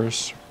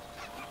 years.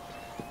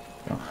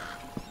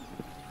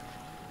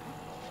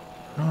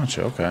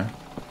 Gotcha, okay.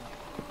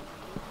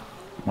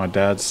 My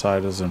dad's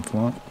side is in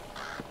Flint.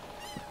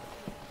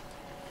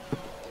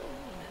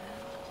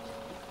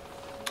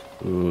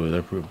 Ooh,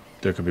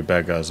 there could be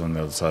bad guys on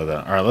the other side of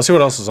that. Alright, let's see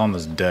what else is on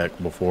this deck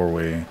before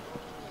we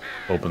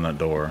open that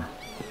door.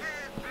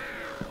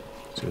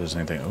 See if there's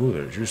anything. Ooh,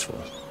 there's useful.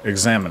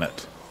 Examine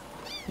it.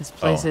 This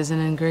place isn't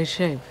in great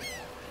shape.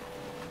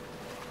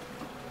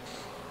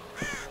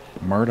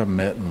 Murder,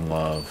 Mitt, and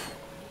Love.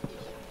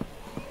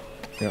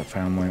 Got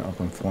family up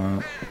in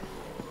Flint.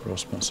 Girl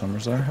spent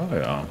summers there? Hell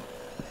yeah.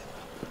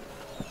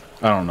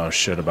 I don't know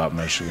shit about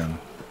Michigan.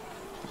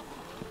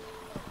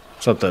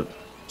 Except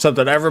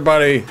that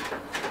everybody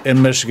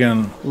in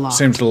Michigan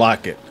seems to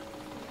like it.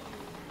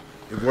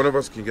 If one of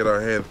us can get our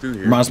hand through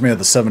here, Reminds me of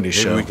the 70s maybe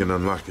show. we can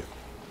unlock it.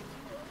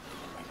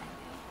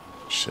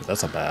 Shit,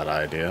 that's a bad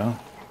idea.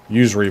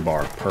 Use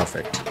rebar.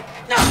 Perfect.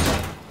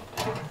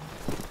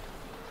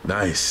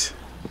 Nice.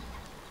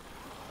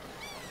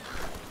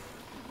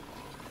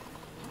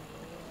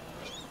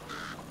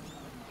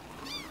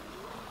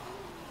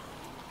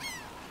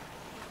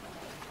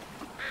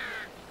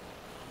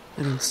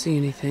 I don't see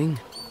anything.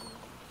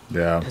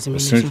 Yeah. Doesn't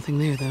mean there's nothing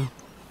there, though.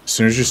 As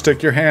soon as you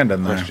stick your hand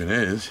in there. Question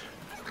is,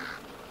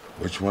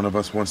 which one of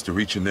us wants to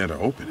reach in there to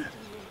open it?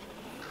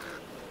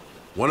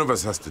 One of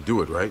us has to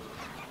do it, right?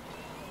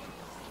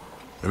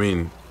 I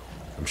mean,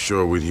 I'm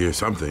sure we'd hear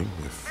something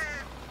if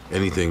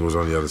anything was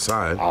on the other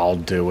side. I'll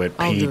do it,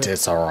 I'll do Pete. it.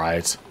 It's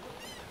alright.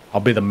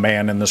 I'll be the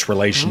man in this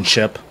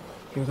relationship.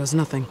 Here goes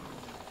nothing.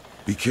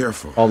 Be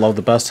careful. I'll love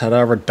the best head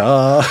ever.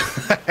 Duh.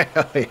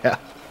 Hell yeah.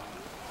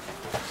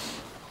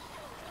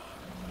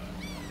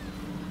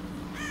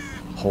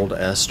 Hold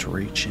S to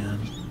reach in.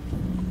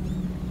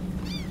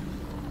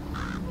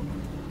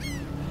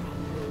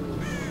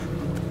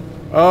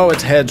 Oh,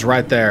 its head's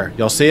right there.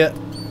 Y'all see it?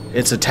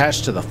 It's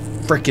attached to the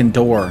freaking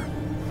door.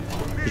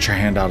 Get your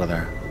hand out of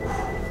there.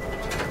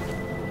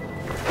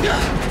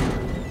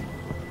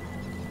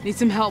 Need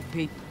some help,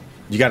 Pete.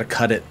 You gotta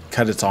cut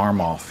its arm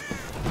off.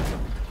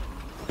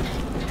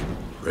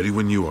 Ready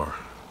when you are.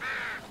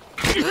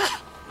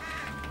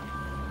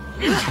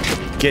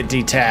 Get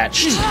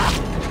detached.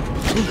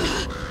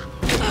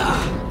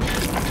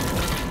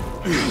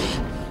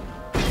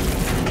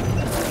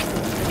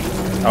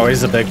 Oh,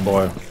 he's a big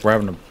boy. We're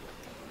having a...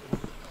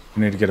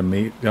 We need to get a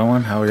meet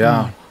going. Hell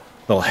yeah.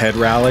 Little head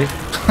rally.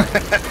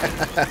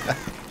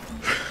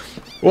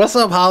 What's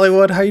up,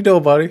 Hollywood? How you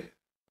doing, buddy?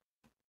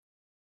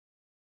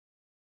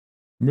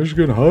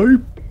 Michigan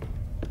hype.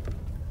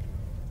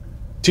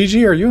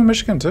 TG, are you in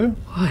Michigan too?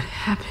 What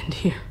happened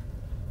here?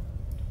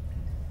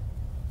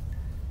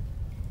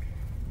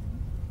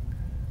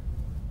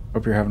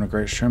 Hope you're having a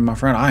great stream, my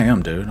friend. I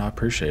am, dude. I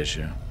appreciate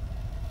you.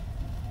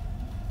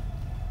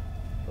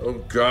 Oh,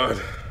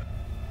 God.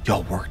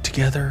 Y'all work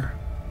together?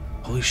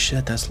 Holy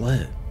shit, that's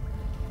lit.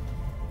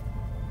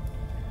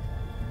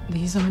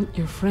 These aren't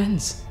your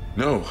friends.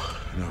 No,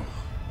 no.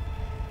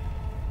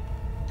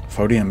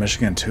 Fody in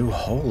Michigan too?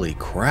 Holy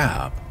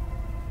crap.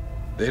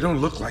 They don't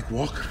look like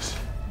walkers.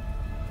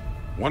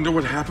 Wonder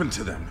what happened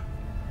to them.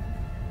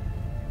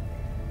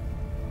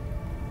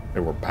 They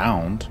were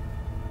bound.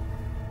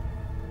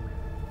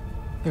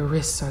 Their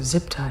wrists are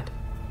zip-tied.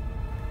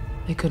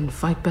 They couldn't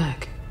fight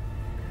back.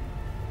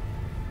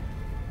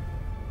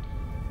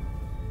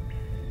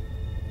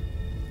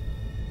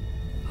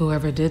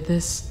 Whoever did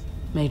this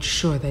made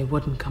sure they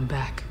wouldn't come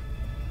back.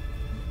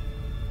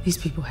 These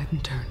people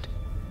hadn't turned.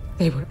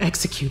 They were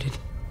executed.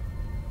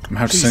 I'm gonna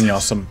have to send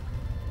y'all some...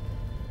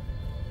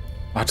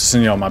 I'll have to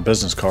send y'all my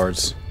business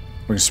cards.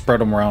 We can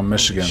spread them around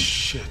Michigan. Holy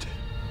shit.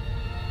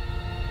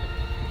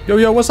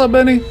 Yo, what's up,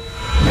 Benny?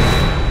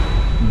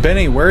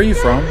 Benny, where are you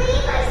from? Leave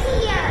us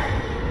here.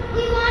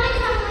 We want to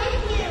come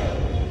with you.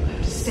 I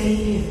have to stay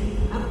here.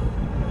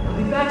 I'll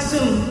be back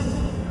soon.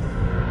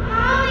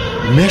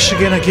 Mommy,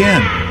 Michigan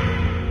again.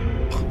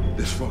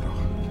 This photo.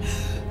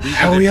 These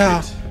Hell are their yeah.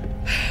 kids.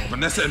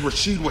 Vanessa and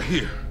Rashid were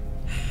here.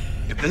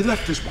 If they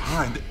left this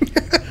behind...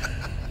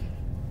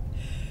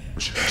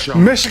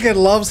 Michonne, Michigan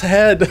loves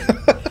head.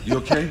 you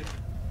okay?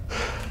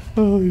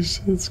 Holy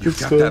shit, it's good You've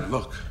got stuff. that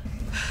look.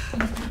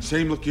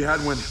 Same look you had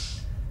when...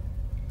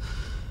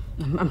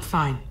 I'm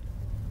fine.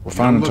 We're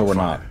fine You until we're look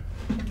not.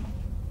 fine.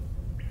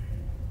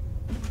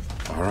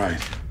 All right.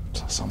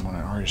 Is someone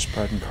already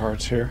spreading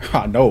cards here?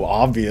 I know,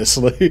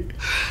 obviously.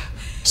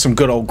 Some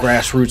good old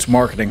grassroots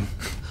marketing.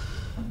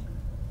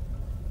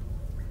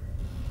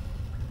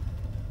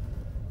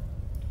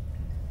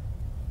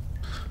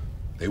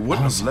 They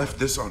wouldn't have left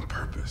this on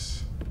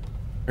purpose.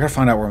 I gotta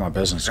find out where my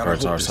business Gotta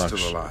cards hope are they're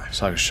still alive.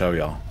 so I can show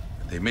y'all.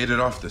 They made it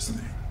off this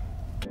thing.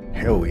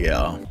 Hell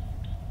yeah.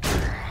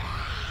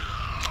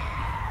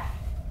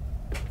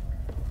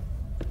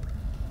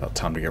 About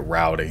time to get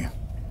rowdy.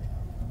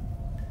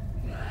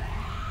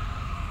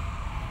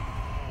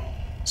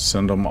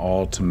 Send them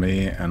all to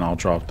me and I'll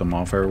drop them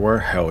off everywhere.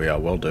 Hell yeah,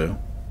 will do.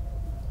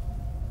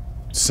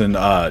 Send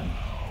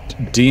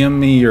DM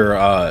me your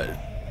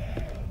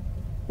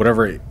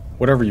whatever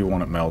you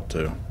want it mailed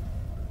to.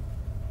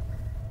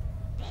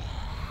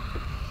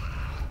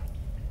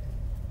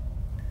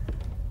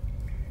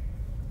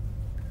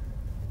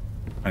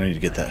 I need to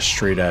get that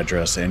street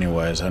address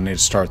anyways. I need to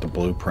start the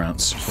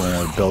blueprints for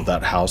when we build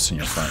that house in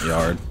your front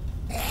yard.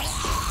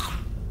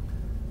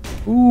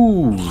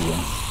 Ooh.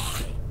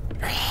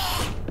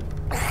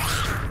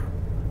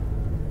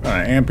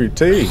 An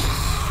amputee.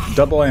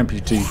 Double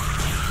amputee.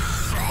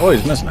 Oh,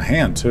 he's missing a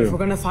hand If we're too.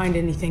 gonna find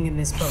anything in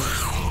this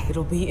boat,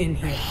 it'll be in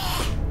here.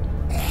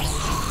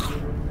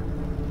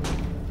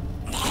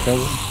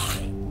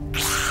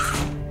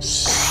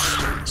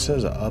 It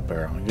says an up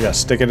arrow. You gotta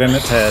stick it in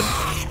its head.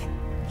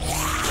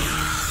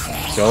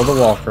 Kill the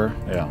walker.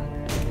 Yeah.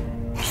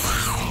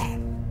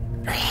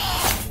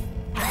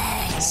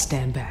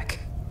 Stand back.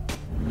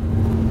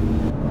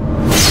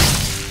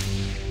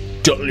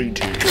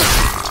 Deleted. I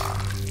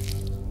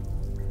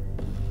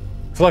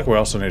feel like we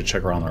also need to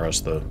check around the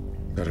rest of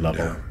Got the him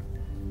level. down.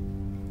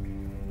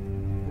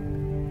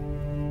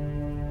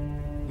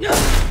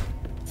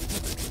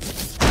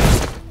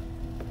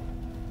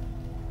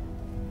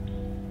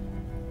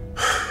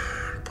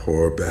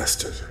 Poor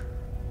bastard.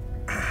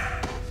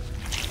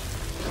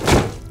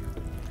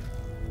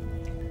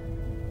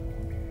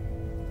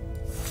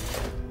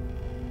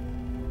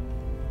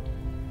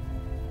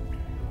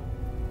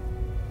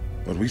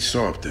 What we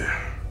saw up there,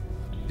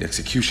 the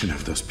execution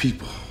of those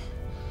people,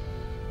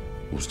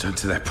 what was done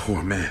to that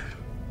poor man.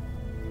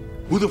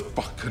 Who the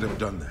fuck could have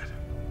done that?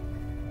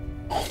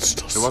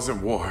 It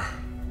wasn't war.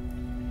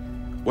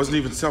 It wasn't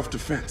even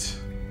self-defense.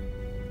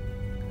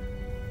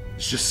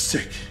 It's just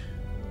sick.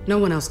 No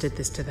one else did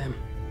this to them.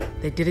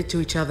 They did it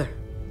to each other.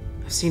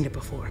 I've seen it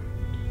before.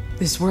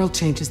 This world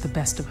changes the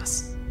best of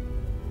us.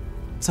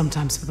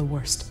 Sometimes for the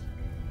worst.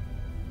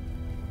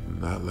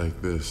 Not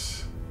like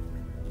this.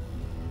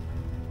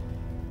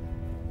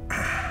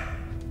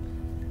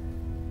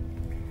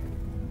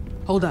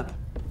 Hold up.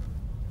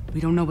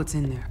 We don't know what's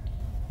in there.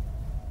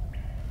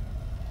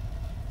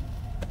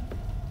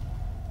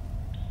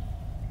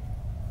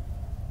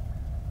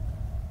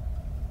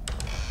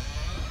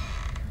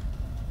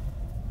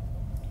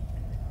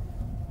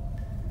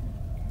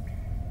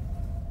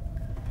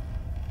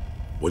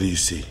 What do you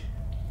see?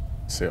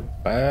 See a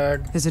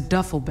bag. There's a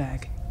duffel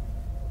bag.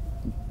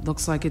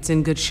 Looks like it's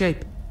in good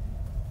shape.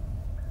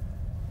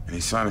 Any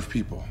sign of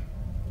people?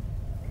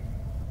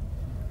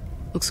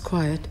 Looks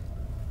quiet,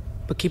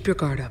 but keep your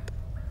guard up.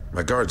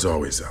 My guard's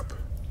always up.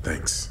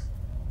 Thanks.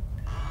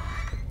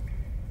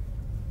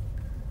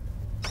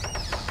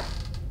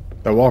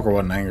 That walker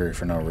wasn't angry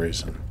for no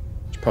reason.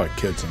 There's probably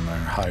kids in there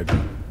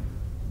hiding.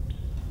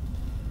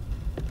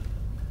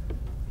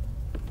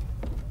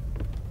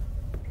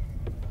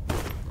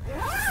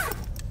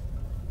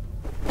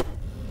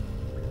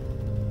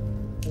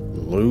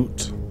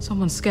 Loot.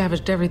 Someone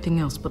scavenged everything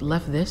else but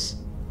left this?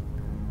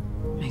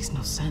 Makes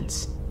no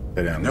sense.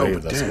 They didn't No, leave,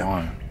 but that's damn.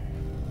 why.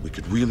 We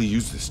could really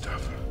use this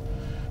stuff.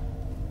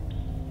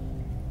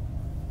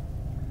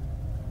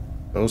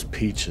 Those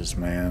peaches,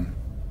 man.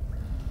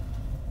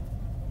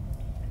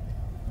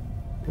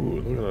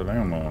 Ooh, look at that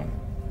ammo.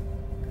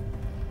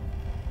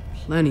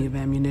 Plenty of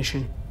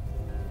ammunition.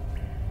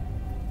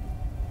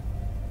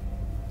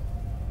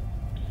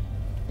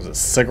 Was it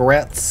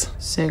cigarettes?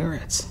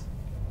 Cigarettes.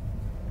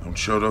 Don't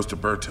show those to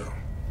Berto.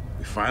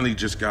 We finally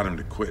just got him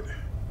to quit.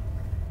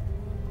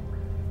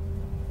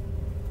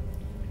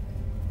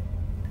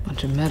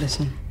 Bunch of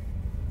medicine.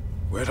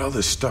 Where'd all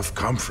this stuff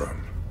come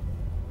from?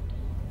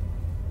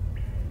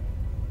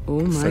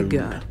 Oh my Food.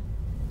 God.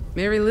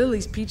 Mary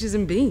Lily's peaches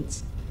and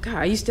beans. God,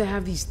 I used to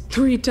have these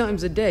 3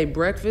 times a day.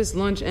 Breakfast,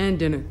 lunch, and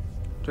dinner.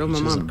 Drove my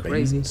Peaches mom and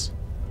crazy. beans?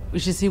 We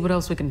should see what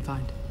else we can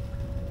find.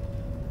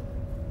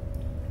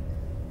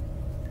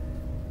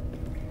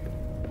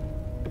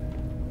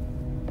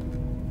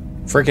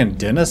 Freaking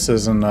Dennis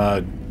is in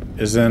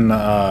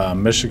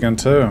Michigan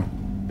too.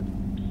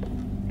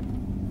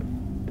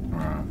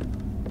 Alright.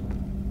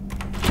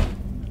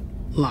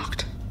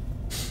 Locked.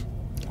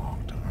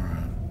 Locked,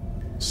 alright.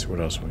 Let's see what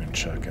else we can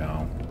check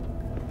out.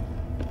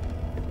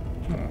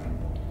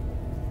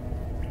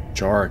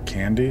 Jar of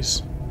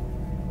candies?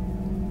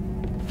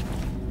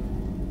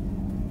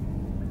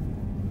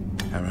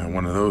 Haven't had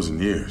one of those in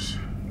years.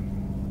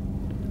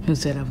 Who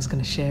said I was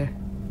gonna share?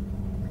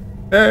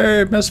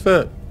 Hey,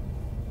 Misfit!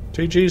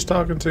 TG's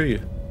talking to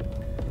you.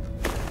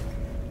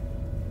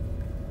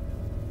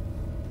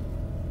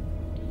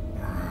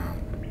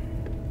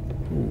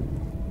 Ooh.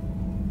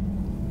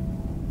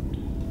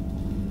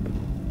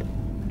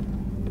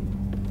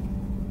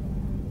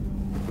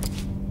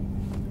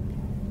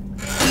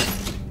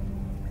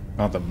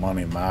 Not that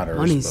money matters.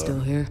 Money's but,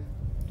 still here.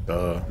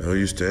 duh. No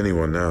use to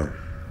anyone now.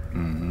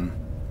 Mm-hmm.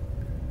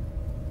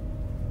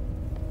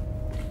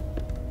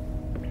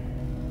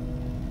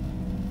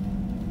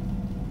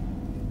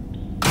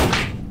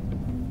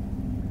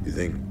 You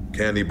think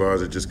candy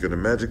bars are just gonna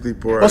magically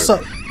pour What's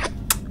out? up?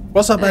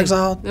 What's up, Hey,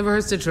 Exiled? never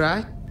hurts to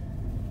try.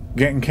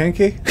 Getting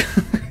kinky?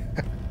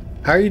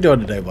 How are you doing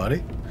today,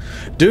 buddy?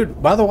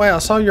 Dude, by the way, I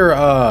saw your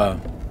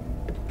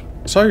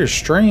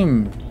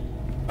stream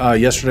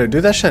yesterday.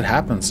 Dude, that shit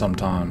happens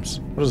sometimes.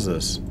 What is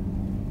this?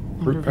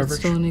 Wonder if it's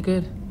still any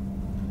good.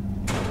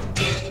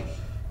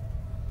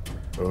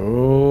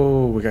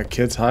 Oh, we got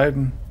kids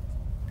hiding.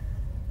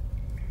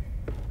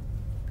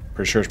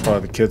 Pretty sure it's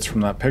probably the kids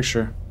from that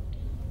picture.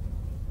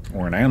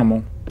 Or an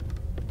animal.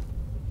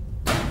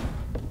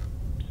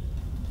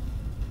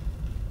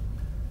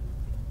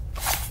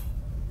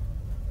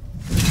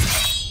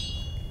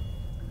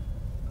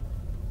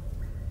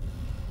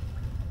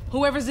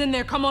 Whoever's in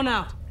there, come on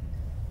out.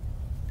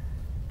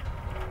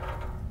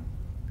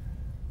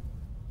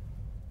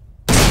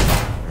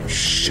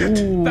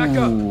 Shit. Back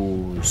up!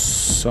 Ooh,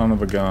 son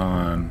of a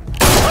gun.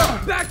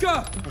 Back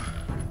up!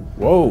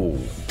 Whoa.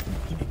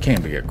 He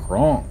came to get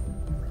crunk.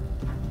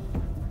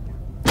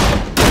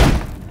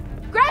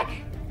 Greg!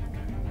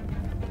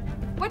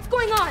 What's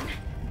going on?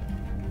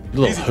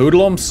 Little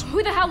hoodlums.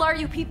 Who the hell are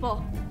you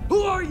people?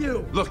 Who are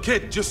you? Look,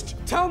 kid, just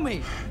Tell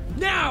me!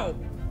 Now!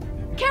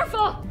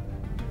 Careful!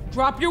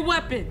 Drop your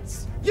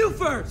weapons. You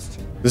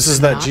first! This is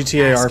that Not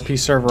GTA asking. RP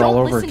server Don't all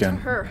over listen again.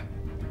 to her.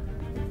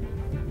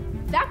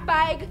 That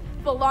bag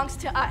belongs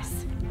to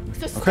us.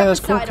 So step Okay, that's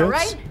cool, aside, kids.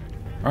 alright?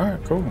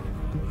 Alright, cool.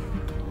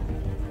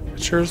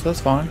 It's yours, that's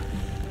fine.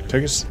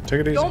 Take it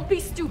easy. Don't be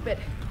stupid.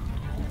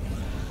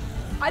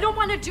 I don't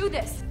want to do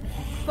this,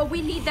 but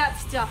we need that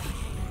stuff.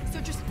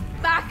 So just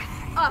back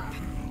up.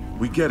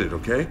 we get it,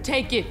 okay?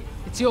 Take it.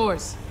 It's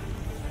yours.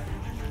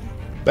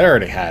 They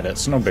already had it,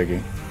 so no biggie.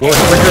 We're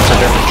here for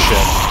different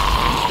shit.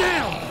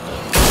 Down!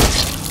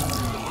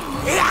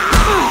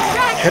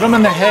 Hit him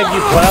in the head,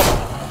 you pleb.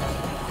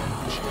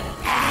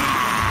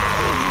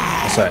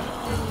 What's that?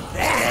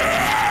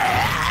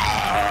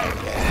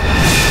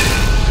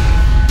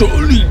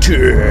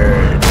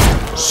 Deleted.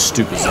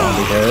 Stupid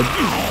zombie head.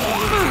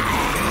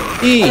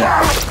 E.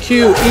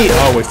 Q. E.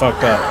 Oh, we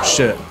fucked up.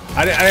 Shit.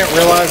 I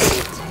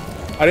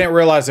didn't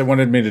realize they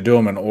wanted me to do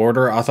them in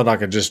order. I thought I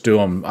could just do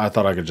them. I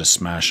thought I could just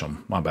smash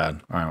them. My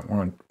bad. All right,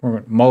 we're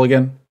going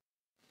mulligan.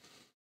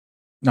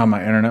 No,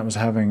 my internet was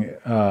having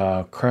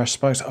crash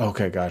spikes.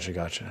 Okay,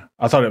 gotcha.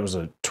 I thought it was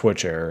a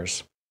Twitch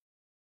errors.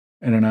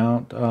 In and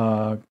out.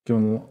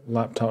 Giving the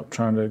laptop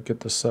trying to get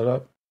this set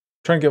up.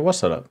 Trying to get what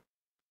set up?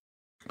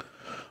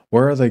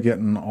 Where are they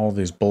getting all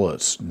these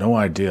bullets? No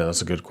idea.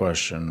 That's a good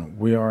question.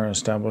 We are an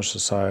established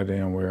society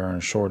and we are in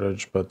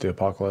shortage, but the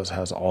apocalypse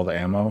has all the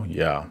ammo?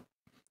 Yeah.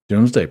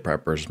 Doomsday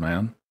preppers,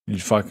 man. You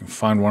fucking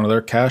find one of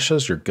their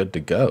caches, you're good to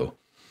go.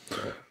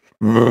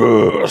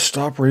 Ugh,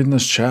 stop reading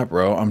this chat,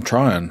 bro. I'm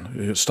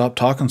trying. Stop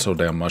talking so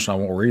damn much and I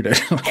won't read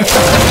it.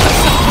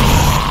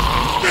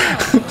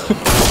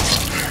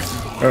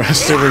 Alright, let's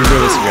see if we can do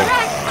this again.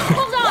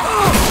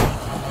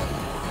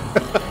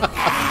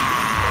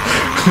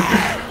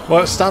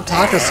 What? Stop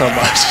talking so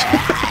much.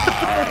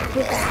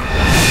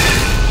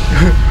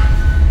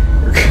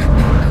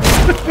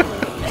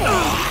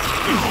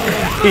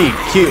 E,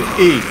 Q,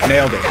 E.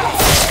 Nailed it.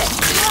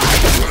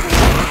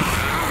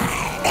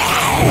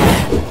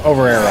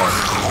 Over arrow.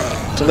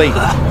 Delete.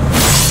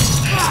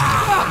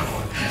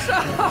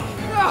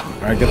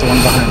 Alright, get the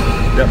one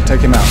behind. Yep,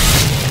 take him out.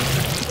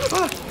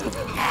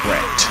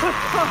 Right.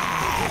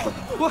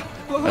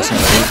 That's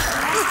not right.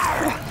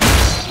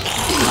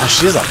 Oh,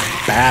 she's a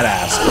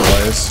badass,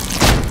 boys.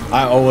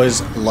 I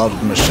always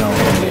loved Michonne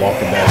on the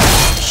Walking Dead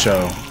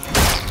show.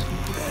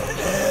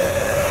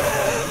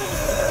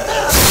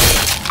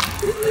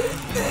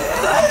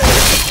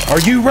 Are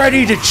you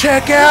ready to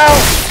check out?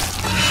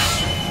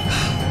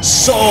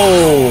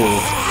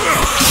 Sold!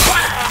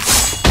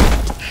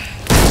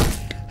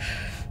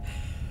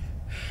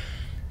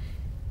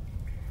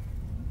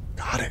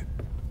 Got it.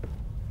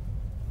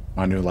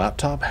 My new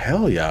laptop?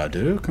 Hell yeah,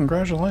 dude.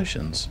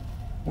 Congratulations.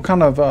 What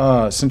kind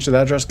of, sent you the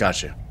address?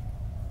 Got you.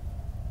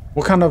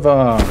 What kind of,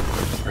 are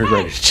you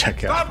ready to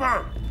check out? Stop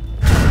her!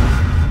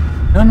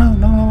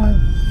 No.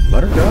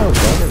 Let her go.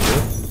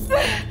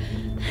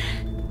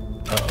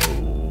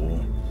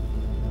 Uh-oh.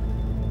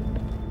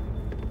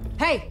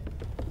 Hey,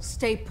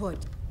 stay put.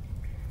 Okay,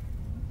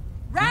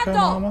 Randall!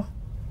 mama.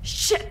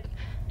 Shit!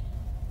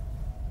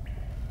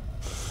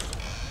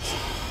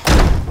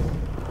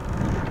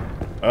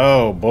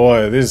 Oh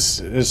boy, this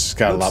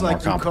got a lot more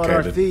Looks like you caught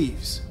our complicated.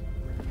 thieves.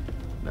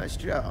 Nice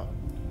job.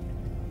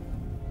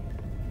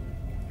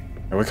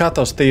 Hey, we caught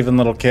those thieving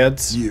little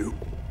kids. You.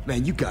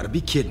 Man, you gotta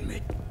be kidding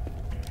me.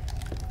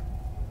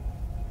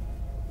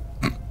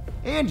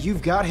 And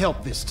you've got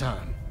help this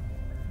time.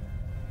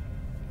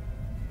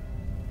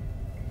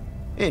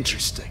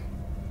 Interesting.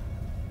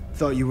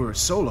 Thought you were a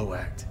solo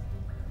act.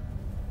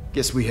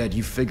 Guess we had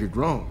you figured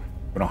wrong.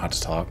 We don't have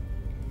to talk.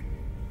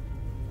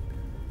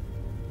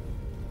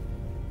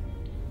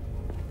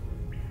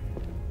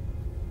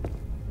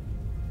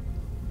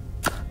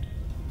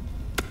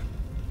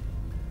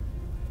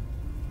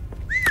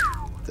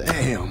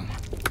 Damn.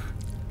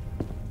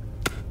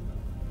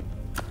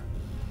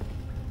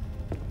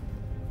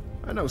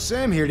 I know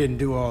Sam here didn't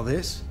do all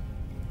this.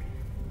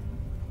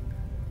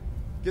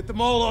 Get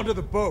them all onto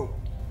the boat.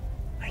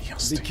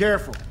 Be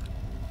careful.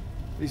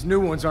 These new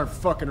ones aren't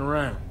fucking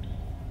around.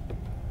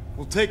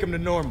 We'll take them to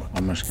Norma.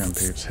 All Michigan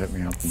peeps hit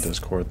me up in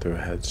Discord through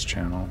Head's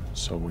channel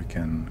so we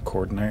can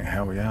coordinate.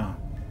 Hell yeah.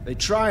 They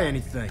try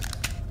anything.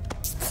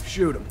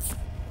 Shoot them.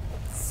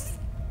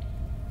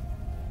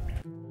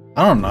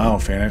 I don't know,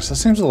 Phoenix. That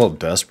seems a little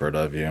desperate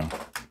of you.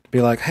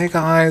 Be like, hey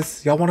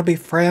guys, y'all want to be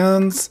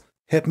friends?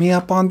 Hit me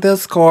up on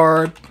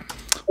Discord.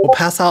 We'll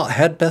pass out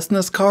head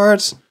business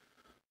cards.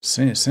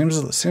 Seems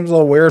a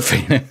little weird,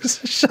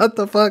 Phoenix. Shut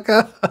the fuck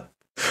up.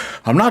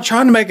 I'm not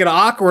trying to make it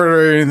awkward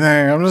or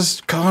anything. I'm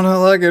just calling it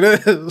like it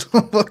is.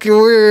 Fucking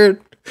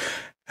weird.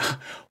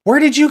 Where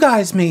did you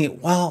guys meet?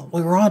 Well,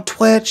 we were on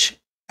Twitch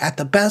at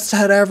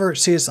TheBestHeadEver.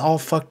 See, it's all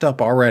fucked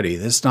up already.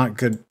 This is not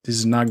good. This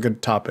is not a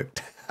good topic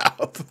to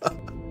have.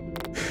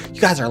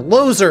 You guys are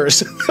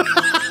losers.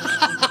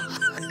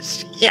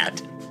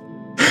 Shit.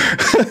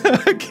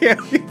 I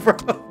can't be, bro.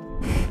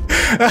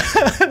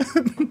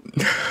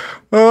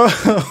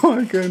 Oh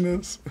my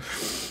goodness.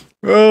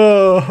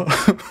 Oh.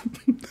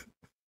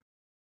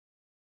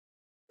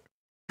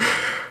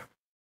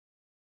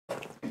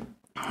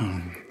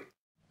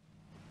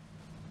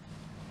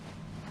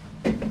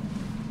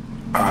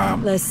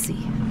 Let's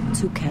see.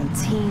 2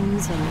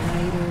 canteens, a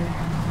lighter,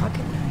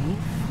 pocket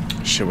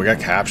knife. Shit, we got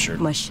captured.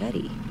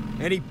 Machete.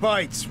 Any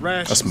bites,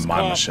 rations? That's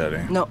my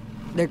machete. No,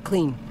 they're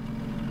clean.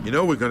 You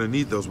know we're gonna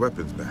need those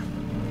weapons back.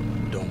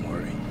 Don't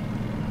worry.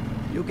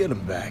 You'll get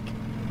them back.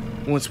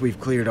 Once we've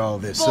cleared all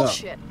this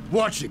Bullshit. up.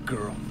 Watch it,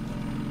 girl.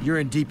 You're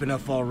in deep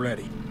enough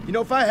already. You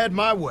know, if I had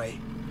my way,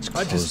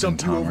 I'd just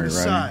dump you over the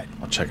side.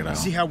 I'll check it out.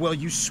 See how well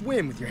you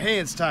swim with your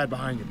hands tied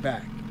behind your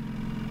back.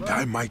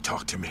 Guy might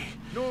talk to me.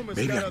 Norma's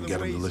Maybe got I can other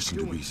get him to ways listen of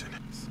to doing reason.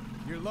 things.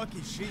 You're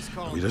lucky she's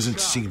calling. He doesn't the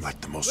shots. seem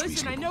like the most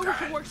Listen, I reasonable know we guy.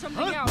 can work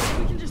something out.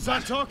 We can just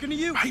Not talking to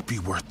you? Might be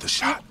worth the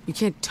shot. You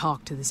can't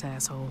talk to this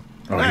asshole.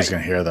 Oh, he's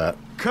gonna hear that.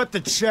 Cut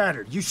the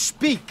chatter. You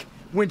speak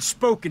when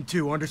spoken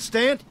to,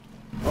 understand?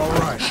 All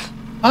right.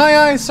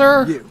 Aye,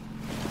 sir. You.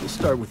 We'll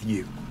start with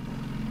you.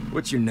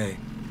 What's your name?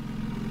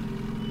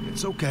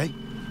 It's okay.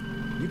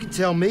 You can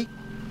tell me.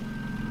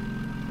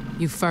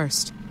 You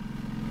first.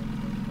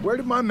 Where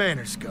did my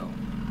manners go?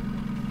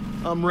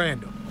 I'm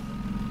Randall.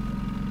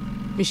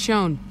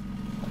 Michonne.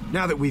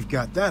 Now that we've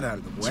got that out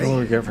of the That's what way,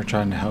 we get for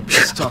trying to help you.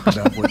 let's talk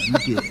about what you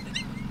did.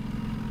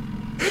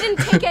 We didn't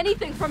take take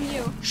anything from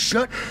you.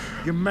 Shut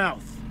your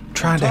mouth.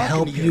 Trying to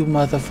help you,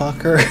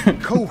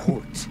 motherfucker.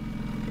 Cohort.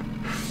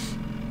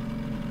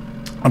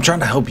 I'm trying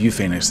to help you,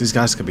 Phoenix. These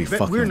guys could be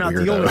fucking we're not the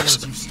only ones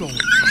weirdos. you've stolen.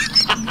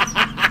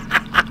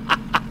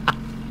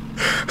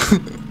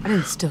 I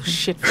didn't steal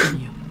shit from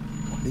you.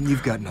 Then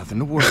you've got nothing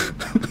to worry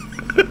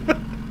about.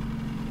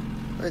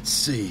 Let's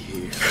see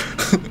here.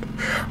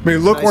 I mean,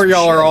 look Nice where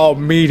y'all are machete. all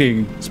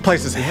meeting. This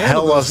place is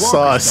Handle hella those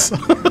walkers sus.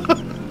 back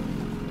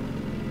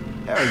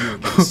there. How are you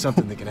against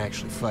something that can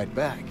actually fight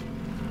back?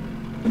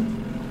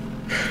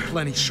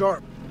 Plenty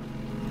sharp.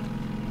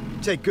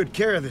 Take good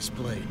care of this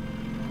blade.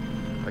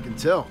 I can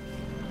tell.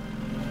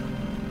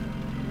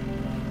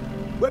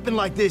 Weapon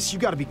like this, you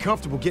gotta be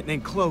comfortable getting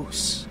in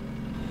close.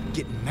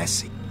 Getting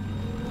messy.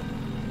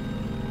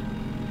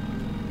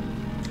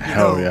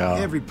 Hell You know,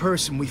 yeah. every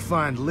person we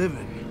find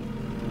living,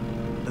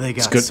 they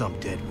got good. some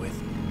dead with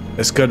them.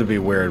 It's good to be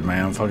weird,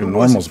 man. Fucking Who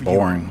was it normal's for you?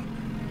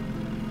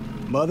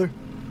 boring. Mother?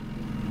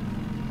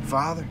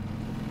 Father?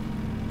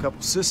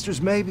 Couple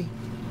sisters, maybe?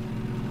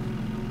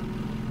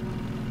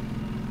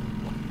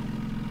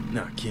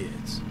 Not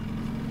kids.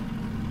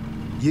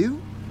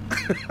 You?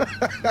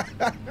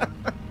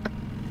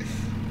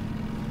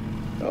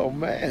 Oh,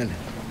 man.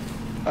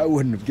 I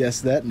wouldn't have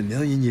guessed that in a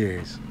million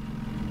years.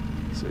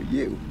 So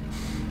you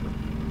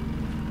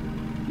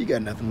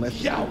got nothing left.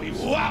 Yowie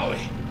wowie!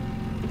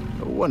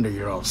 No wonder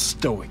you're all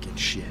stoic and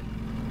shit.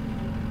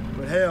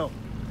 But hell,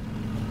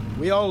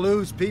 we all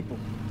lose people.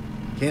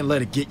 Can't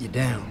let it get you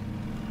down.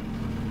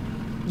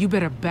 You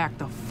better back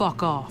the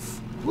fuck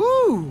off.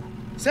 Woo!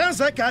 Sounds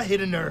like I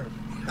hit a nerve.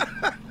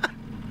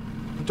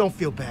 Don't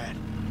feel bad.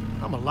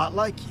 I'm a lot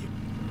like you.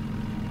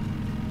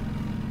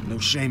 No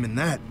shame in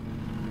that.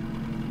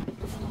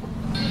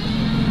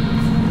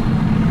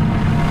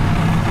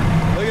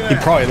 Look at He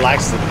that. probably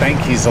likes to think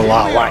he's a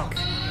lot we are. like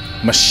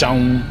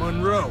Michonne.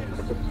 Monroe.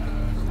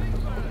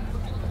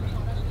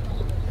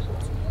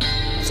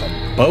 It's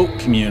a boat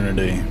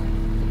community.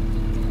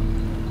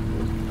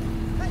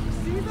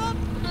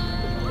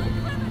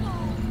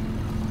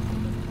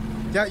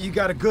 Doubt you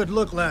got a good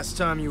look last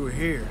time you were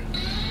here.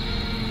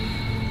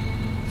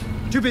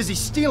 Too busy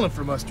stealing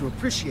from us to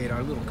appreciate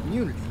our little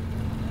community.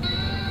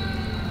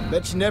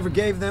 Bet you never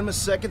gave them a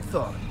second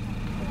thought.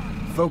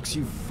 Folks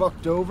you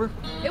fucked over,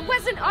 It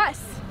wasn't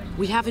us.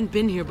 We haven't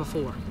been here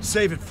before.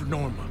 save it for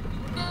Norma.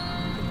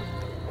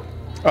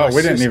 Oh, My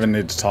we didn't sister. even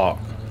need to talk.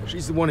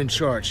 She's the one in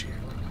charge here.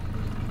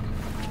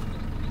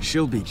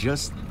 She'll be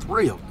just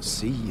thrilled to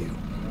see you.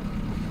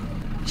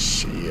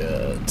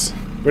 Shit.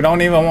 We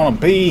don't even want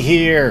to be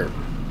here.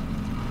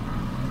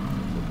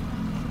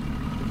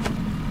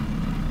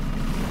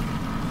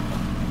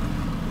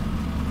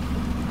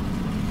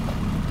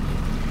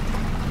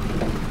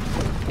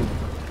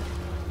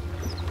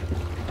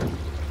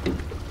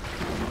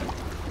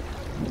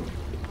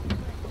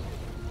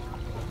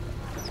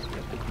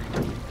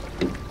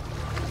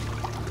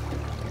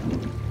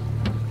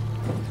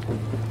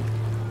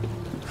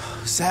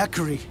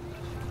 Zachary,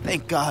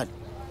 thank God.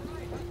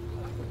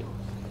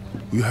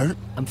 You hurt?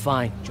 I'm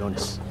fine,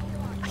 Jonas.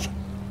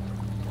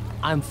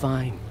 I'm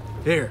fine.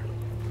 Here,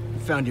 I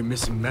found your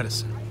missing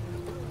medicine.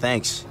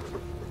 Thanks.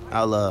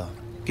 I'll,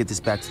 get this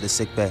back to the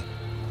sick bay.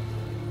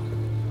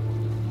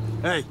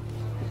 Hey,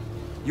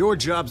 your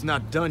job's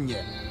not done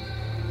yet.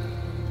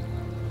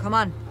 Come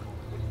on.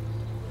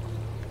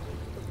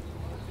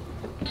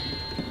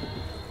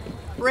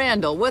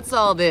 Randall, what's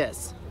all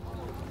this?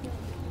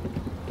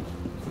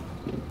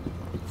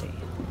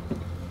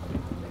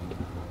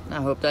 I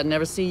hoped I'd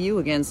never see you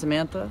again,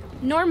 Samantha.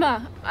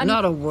 Norma,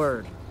 Not a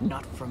word.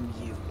 Not from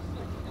you.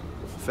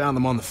 Found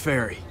them on the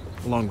ferry,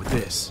 along with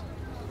this.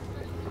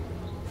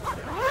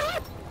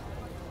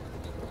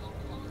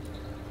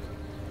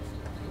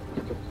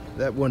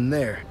 That one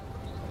there.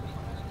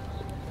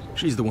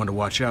 She's the one to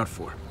watch out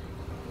for.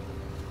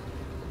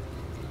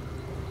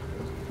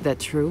 That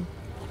true?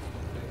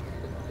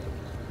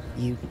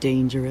 You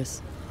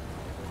dangerous.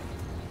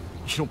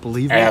 You don't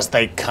believe me? As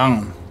they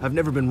come. I've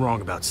never been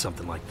wrong about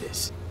something like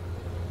this.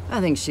 I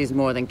think she's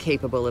more than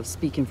capable of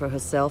speaking for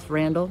herself,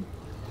 Randall.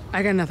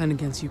 I got nothing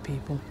against you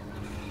people.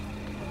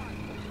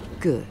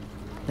 Good.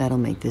 That'll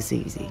make this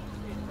easy.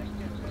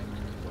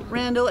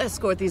 Randall,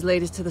 escort these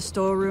ladies to the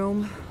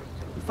storeroom.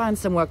 Find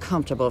somewhere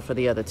comfortable for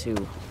the other two.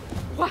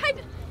 what?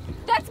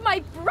 That's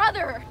my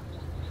brother.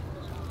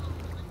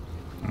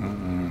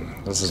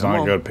 This is Come not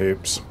on. good,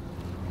 peeps.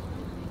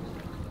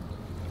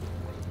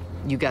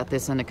 You got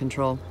this under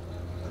control?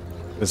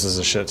 This is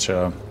a shit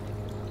show.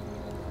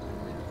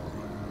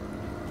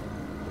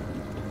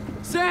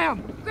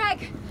 Sam!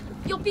 Greg,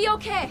 you'll be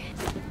okay.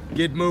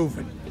 Get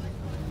moving.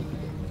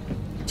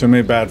 Too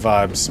many bad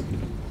vibes.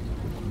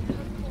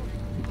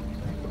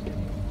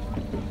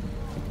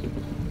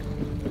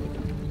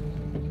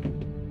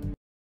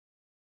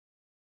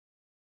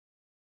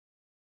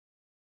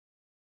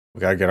 We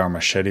gotta get our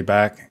machete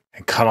back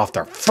and cut off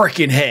their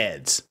freaking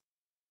heads.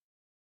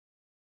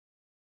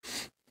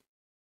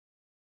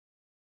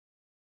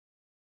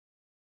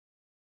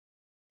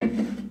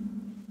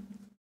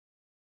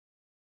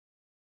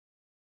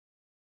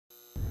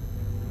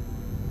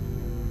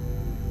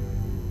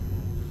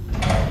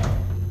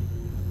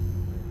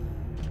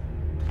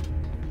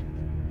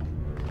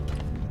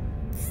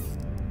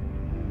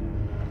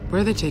 Where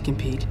are they taking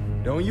Pete?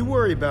 Don't you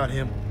worry about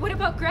him. What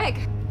about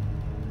Greg?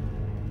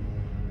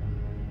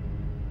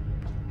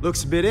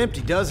 Looks a bit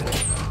empty, doesn't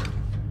it?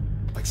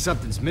 Like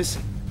something's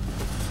missing.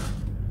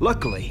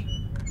 Luckily,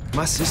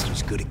 my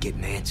sister's good at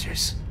getting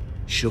answers.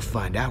 She'll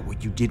find out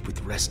what you did with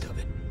the rest of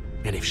it.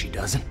 And if she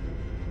doesn't,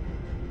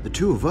 the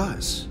two of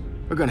us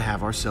are gonna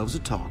have ourselves a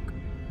talk.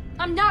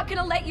 I'm not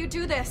gonna let you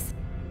do this.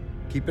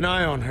 Keep an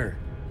eye on her.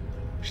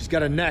 She's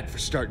got a knack for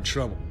starting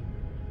trouble.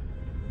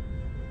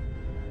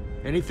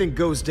 Anything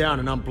goes down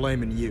and I'm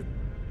blaming you.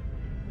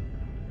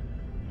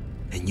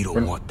 And you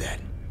don't want that.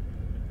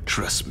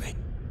 Trust me.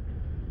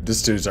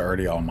 This dude's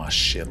already on my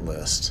shit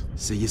list.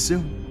 See you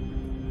soon.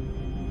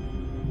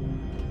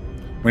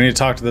 We need to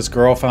talk to this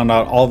girl, found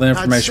out all the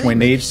information we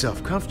Make need.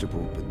 yourself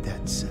comfortable, but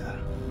that's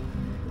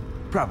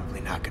probably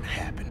not gonna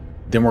happen.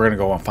 Then we're gonna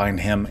go and find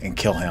him and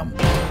kill him.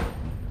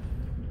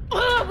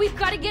 Ugh, we've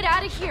got to get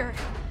out of here.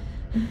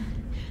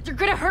 They're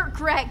gonna hurt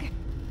Greg.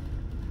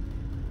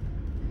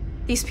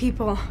 These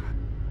people.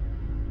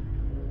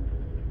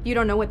 You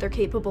don't know what they're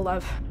capable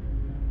of.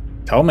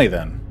 Tell me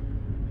then.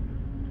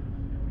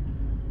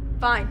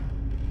 Fine.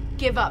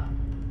 Give up.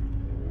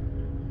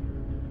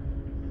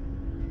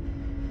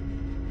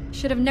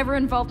 Should have never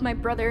involved my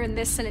brother in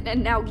this,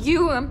 and now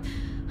you,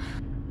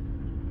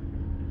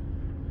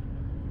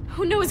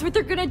 who knows what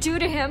they're gonna do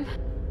to him?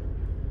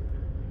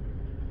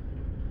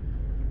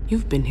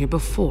 You've been here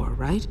before,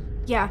 right?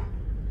 Yeah,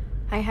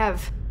 I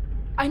have.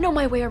 I know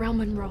my way around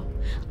Monroe.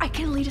 I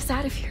can lead us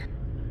out of here.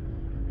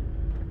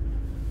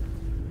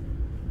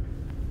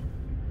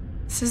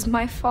 This is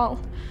my fault.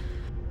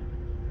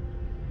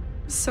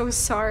 I'm so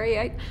sorry.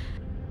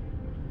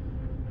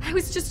 I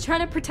was just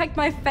trying to protect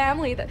my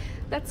family.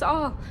 That's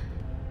all.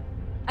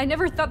 I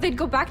never thought they'd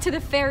go back to the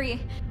ferry.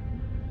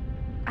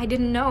 I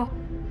didn't know.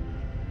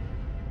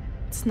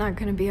 It's not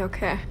gonna be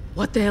okay.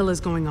 What the hell is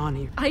going on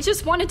here? I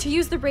just wanted to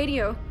use the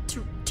radio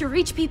to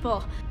reach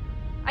people.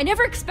 I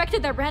never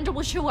expected that Randall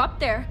would show up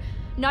there.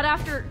 Not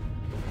after...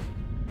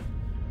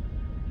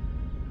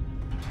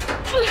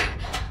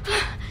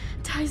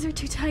 Ties are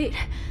too tight.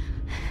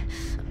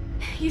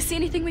 You see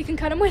anything we can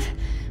cut him with?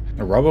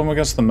 Rub him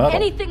against the metal.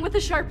 Anything with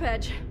a sharp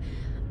edge.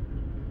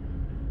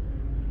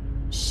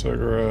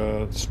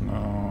 Cigarettes,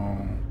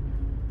 no.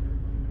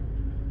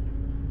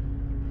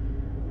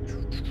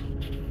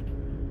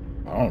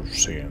 I don't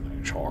see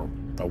anything sharp.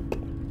 Nope.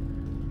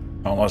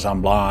 Unless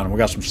I'm blind. We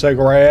got some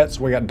cigarettes.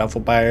 We got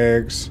duffel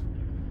bags.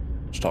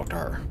 Let's talk to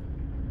her.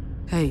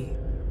 Hey,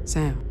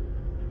 Sam.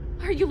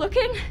 Are you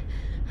looking?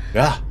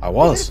 Yeah, I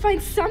was. We gotta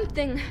find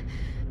something.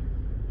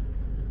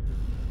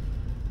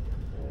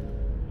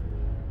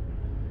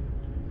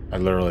 I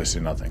literally see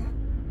nothing.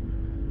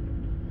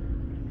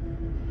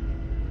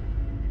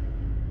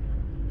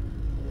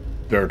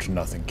 There's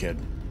nothing, kid.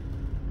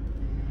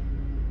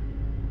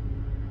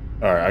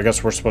 Alright, I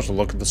guess we're supposed to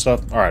look at the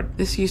stuff. Alright.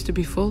 This used to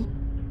be full?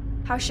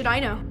 How should I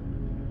know?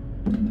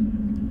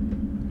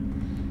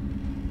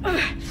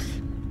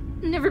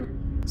 Never...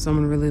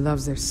 Someone really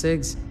loves their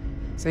cigs.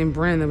 Same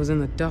brand that was in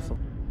the duffel.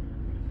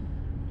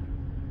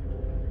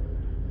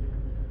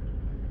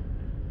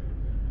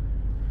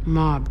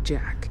 Mob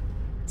Jack.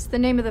 It's the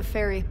name of the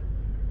ferry.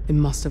 It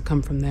must have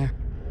come from there.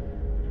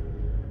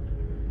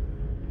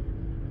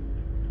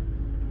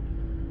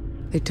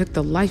 They took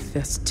the life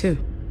vest, too.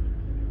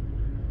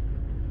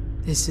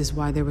 This is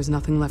why there was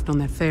nothing left on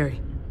that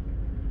ferry.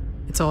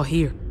 It's all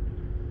here.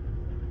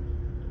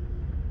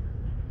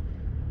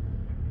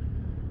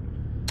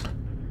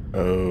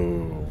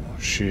 Oh,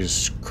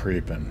 she's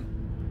creeping.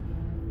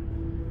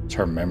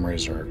 Her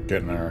memories are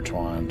getting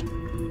intertwined.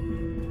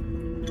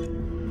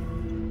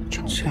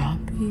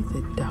 Choppy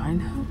the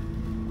Dino?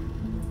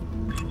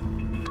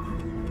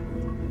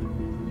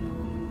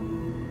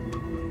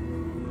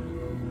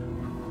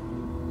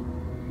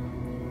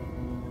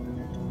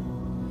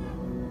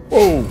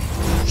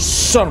 Oh,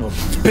 son of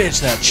a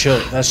bitch!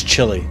 That's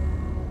chilly.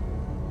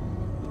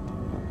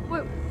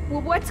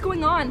 What's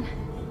going on?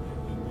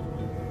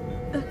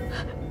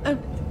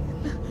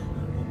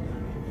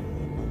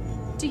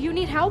 Do you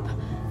need help?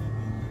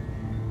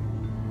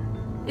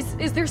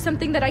 Is there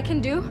something that I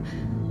can do?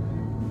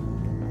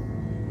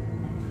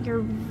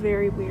 You're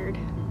very weird.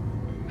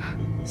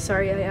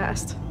 Sorry I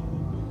asked.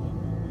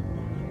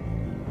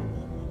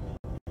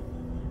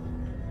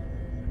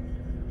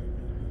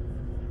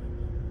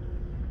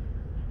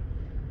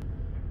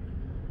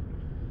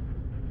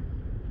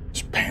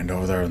 Just panned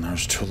over there and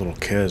there's two little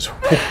kids.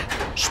 Whew,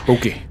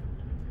 spooky.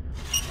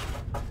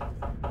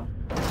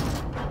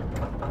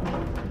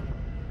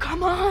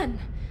 Come on!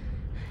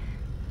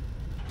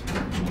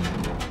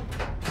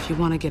 If you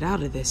want to get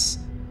out of this,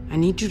 I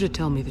need you to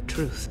tell me the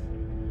truth.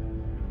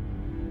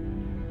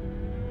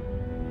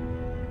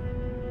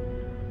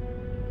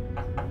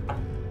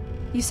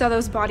 You saw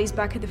those bodies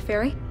back at the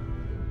ferry?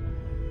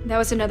 That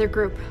was another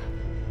group.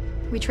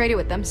 We traded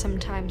with them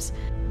sometimes.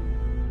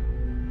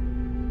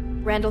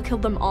 Randall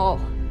killed them all.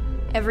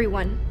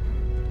 Everyone.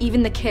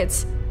 Even the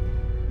kids.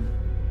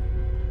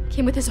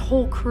 Came with his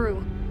whole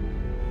crew.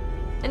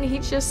 And he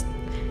just...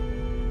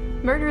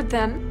 murdered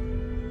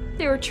them.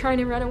 They were trying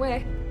to run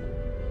away.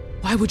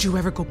 Why would you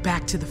ever go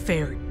back to the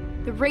ferry?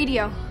 The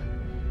radio.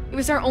 It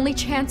was our only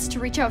chance to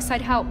reach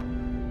outside help.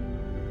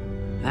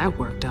 That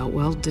worked out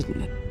well,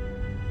 didn't it?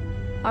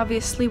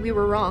 Obviously, we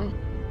were wrong.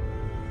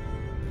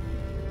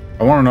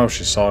 I want to know if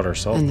she saw it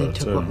herself, And though, they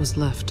took too. what was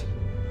left.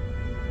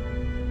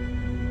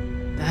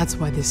 That's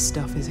why this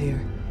stuff is here.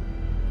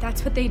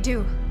 That's what they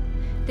do.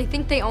 They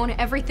think they own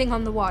everything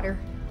on the water.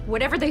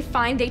 Whatever they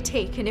find, they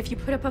take, and if you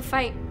put up a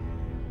fight...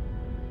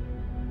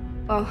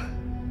 well,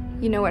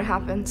 you know what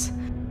happens.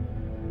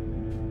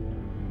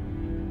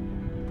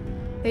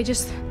 They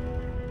just...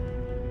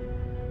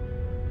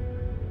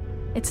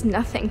 it's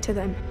nothing to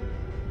them.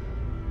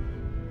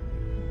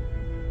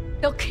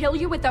 They'll kill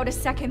you without a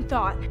second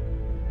thought.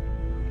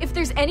 If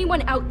there's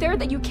anyone out there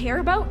that you care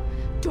about,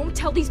 don't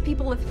tell these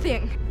people a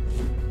thing.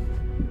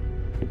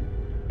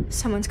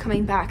 Someone's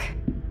coming back.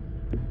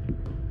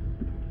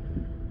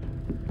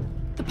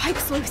 The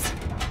pipe's loose.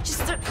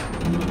 Just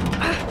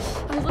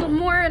a little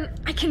more and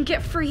I can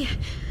get free.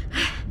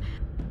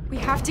 We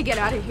have to get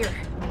out of here.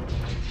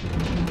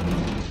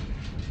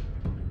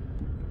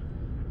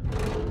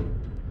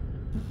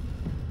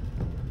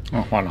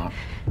 Oh, why not?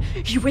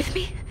 You with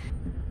me?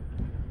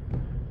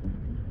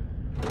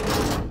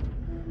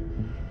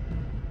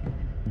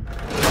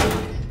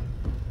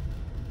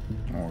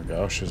 There we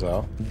go, she's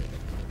out.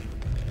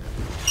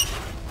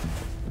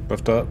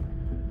 Lift up.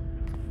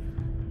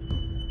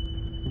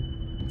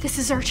 This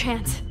is our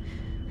chance.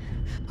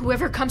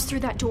 Whoever comes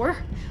through that door,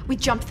 we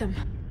jump them.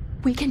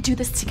 We can do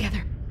this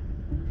together.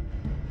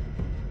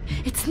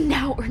 It's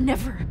now or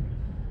never.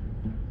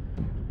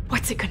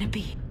 What's it gonna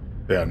be?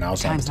 Yeah,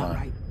 now's not the Time's not time.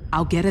 right.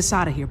 I'll get us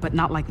out of here, but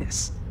not like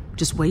this.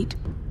 Just wait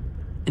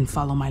and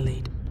follow my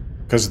lead.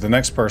 Because the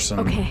next person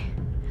Okay,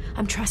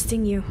 I'm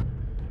trusting you.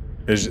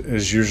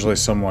 is usually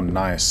someone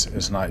nice.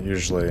 It's not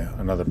usually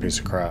another piece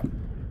of crap.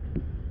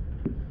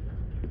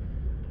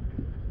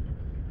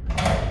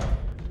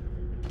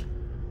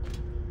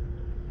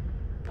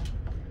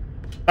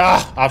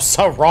 Ah, I'm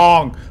so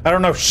wrong. I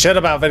don't know shit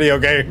about video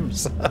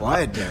games.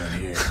 Quiet down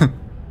here.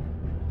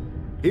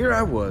 Here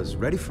I was,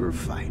 ready for a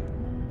fight.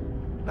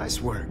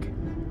 Nice work.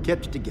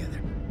 Kept it together.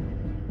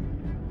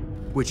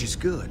 Which is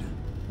good,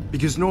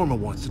 because Norma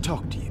wants to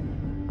talk to you.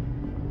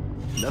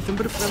 Nothing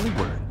but a friendly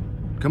word.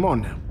 Come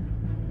on now.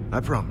 I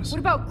promise. What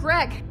about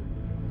Greg?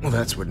 Well,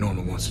 that's what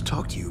Norma wants to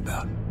talk to you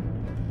about.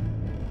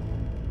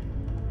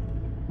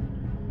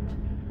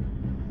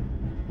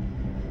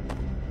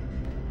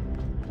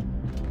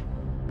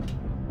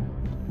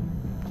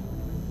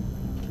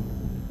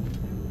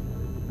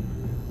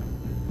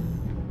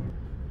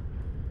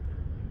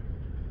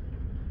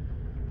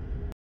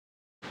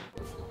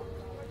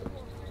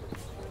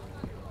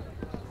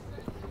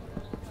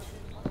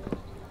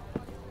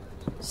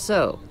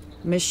 So,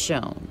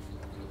 Michonne.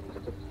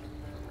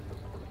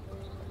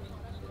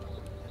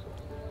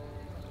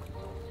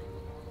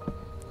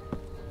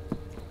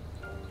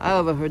 I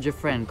overheard your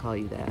friend call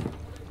you that.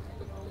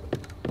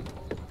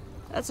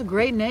 That's a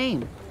great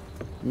name.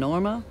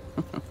 Norma?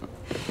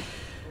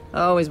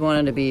 I always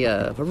wanted to be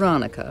a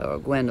Veronica or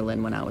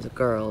Gwendolyn when I was a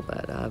girl,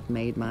 but I've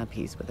made my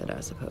peace with it,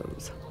 I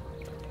suppose.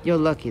 You're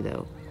lucky,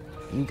 though.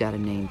 You got a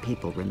name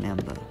people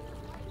remember.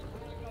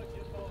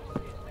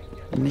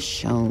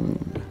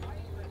 Michonne.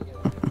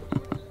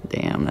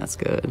 Damn, that's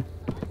good.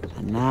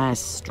 A nice,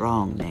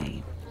 strong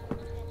name.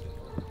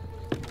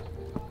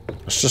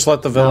 Let's just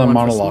let the villain Not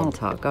one for monologue.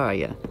 small talk, are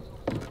you?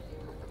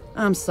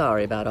 I'm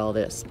sorry about all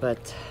this,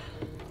 but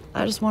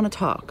I just want to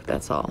talk,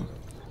 that's all.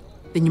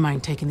 Then you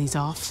mind taking these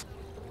off?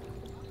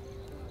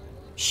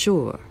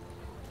 Sure,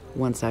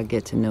 once I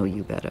get to know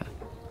you better.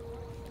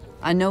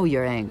 I know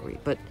you're angry,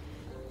 but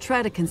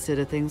try to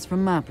consider things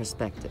from my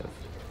perspective.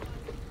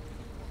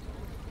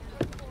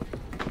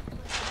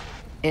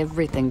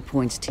 Everything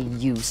points to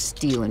you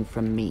stealing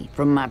from me,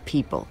 from my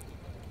people.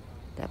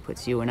 That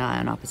puts you and I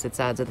on opposite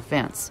sides of the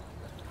fence.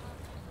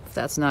 If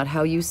that's not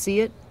how you see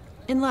it,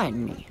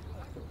 enlighten me.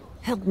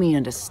 Help me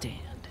understand.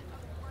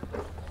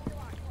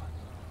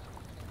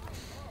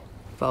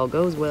 If all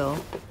goes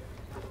well,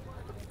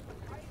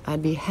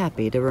 I'd be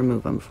happy to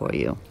remove them for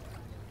you.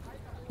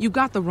 You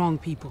got the wrong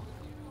people.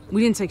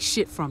 We didn't take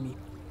shit from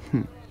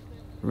you.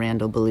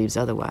 Randall believes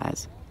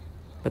otherwise,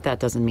 but that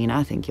doesn't mean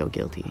I think you're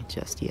guilty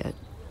just yet.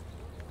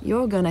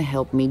 You're gonna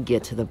help me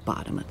get to the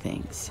bottom of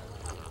things.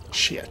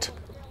 Shit.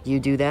 You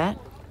do that,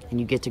 and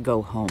you get to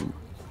go home.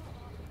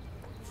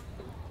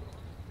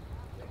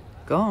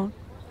 Go on.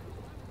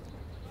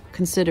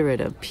 Consider it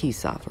a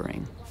peace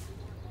offering.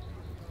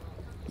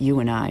 You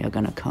and I are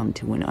gonna come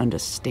to an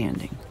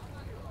understanding.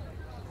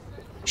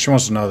 She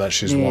wants to know that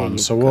she's There won, you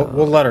so go.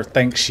 we'll let her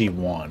think she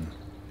won.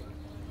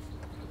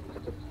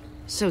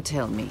 So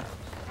tell me,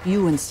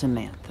 you and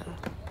Samantha,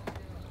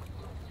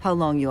 how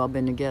long you all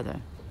been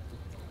together?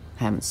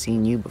 Haven't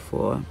seen you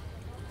before,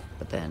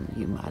 but then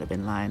you might have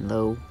been lying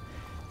low.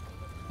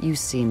 You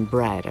seem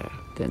brighter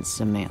than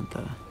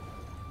Samantha.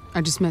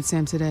 I just met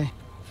Sam today.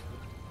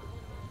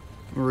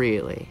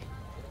 Really?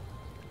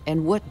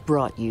 And what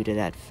brought you to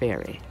that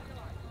ferry?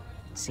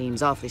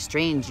 Seems awfully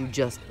strange you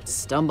just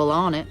stumble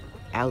on it,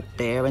 out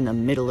there in the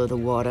middle of the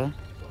water.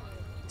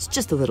 It's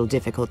just a little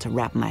difficult to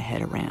wrap my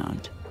head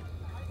around.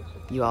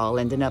 You all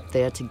ending up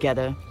there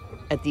together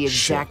at the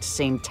exact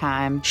same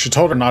time. She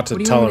told her not to tell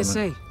him. What do you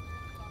want me to say?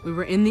 We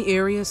were in the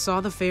area,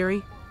 saw the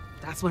ferry.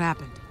 That's what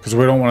happened. Because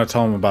we don't want to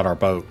tell him about our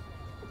boat.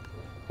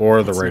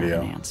 Or the radio.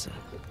 Not an answer.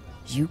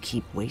 You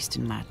keep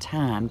wasting my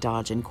time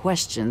dodging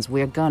questions,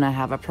 we're gonna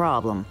have a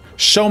problem.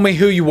 Show me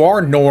who you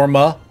are,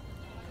 Norma.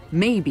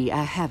 Maybe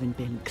I haven't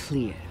been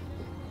clear.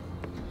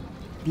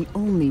 The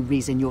only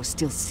reason you're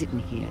still sitting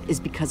here is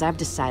because I've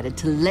decided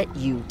to let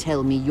you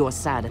tell me your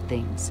side of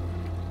things.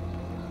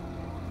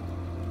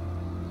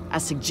 I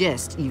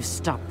suggest you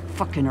stop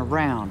fucking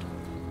around.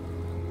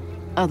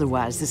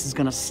 Otherwise, this is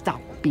gonna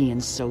stop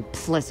being so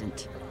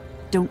pleasant.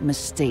 Don't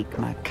mistake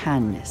my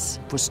kindness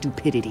for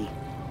stupidity.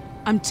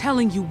 I'm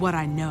telling you what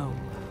I know.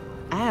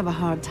 I have a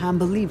hard time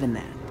believing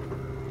that.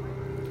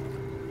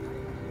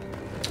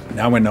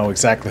 Now we know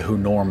exactly who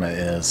Norma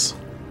is.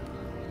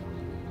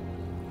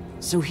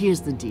 So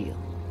here's the deal.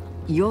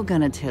 You're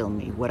gonna tell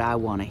me what I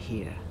want to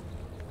hear.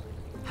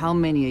 How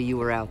many of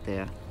you are out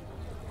there?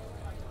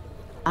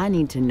 I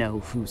need to know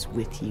who's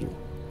with you.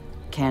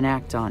 Can't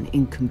act on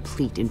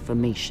incomplete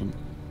information.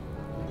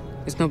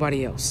 There's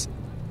nobody else.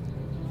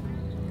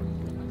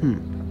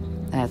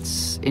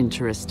 That's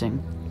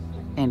interesting.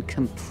 And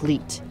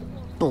complete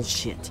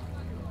bullshit.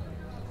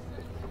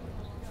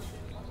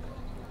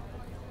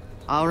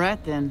 All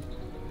right, then.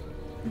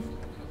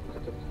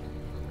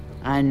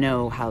 I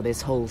know how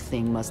this whole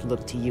thing must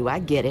look to you. I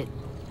get it.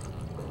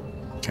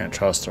 Can't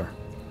trust her.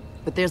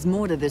 But there's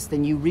more to this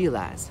than you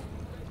realize.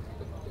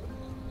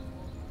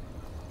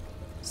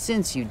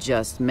 Since you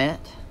just met,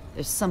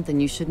 there's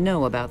something you should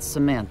know about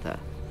Samantha.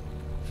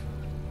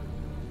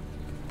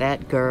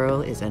 That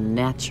girl is a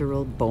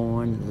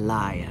natural-born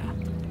liar.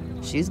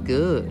 She's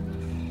good.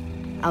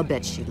 I'll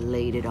bet she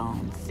laid it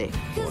on thick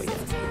for you.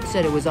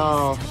 Said it was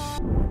all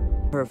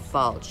her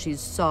fault. She's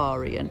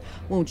sorry, and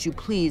won't you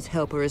please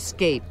help her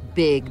escape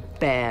big,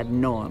 bad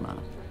Norma?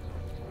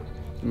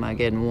 Am I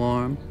getting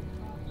warm?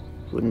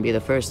 Wouldn't be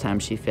the first time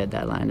she fed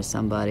that line to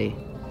somebody.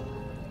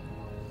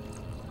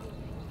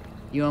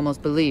 You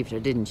almost believed her,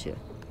 didn't you?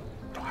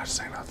 Don't have to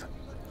say nothing.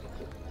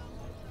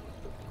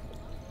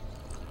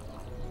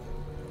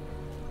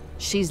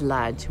 She's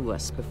lied to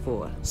us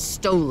before,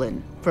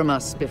 stolen from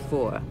us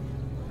before.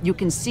 You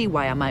can see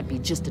why I might be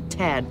just a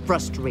tad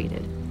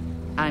frustrated.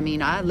 I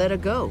mean, I let her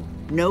go.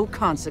 No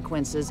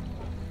consequences.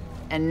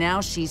 And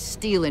now she's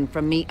stealing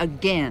from me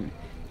again.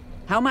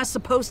 How am I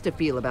supposed to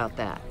feel about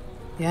that?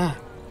 Yeah,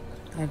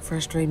 that'd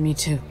frustrate me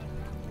too.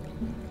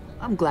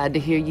 I'm glad to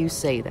hear you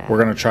say that. We're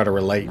gonna try to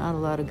relate. Not a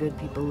lot of good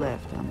people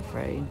left, I'm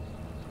afraid.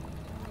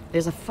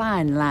 There's a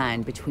fine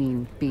line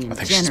between being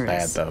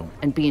generous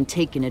and being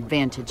taken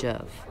advantage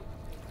of.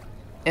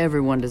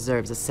 Everyone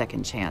deserves a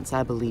second chance,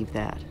 I believe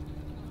that.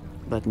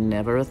 But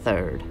never a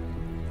third.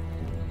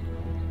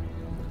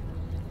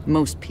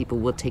 Most people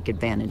will take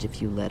advantage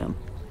if you let them.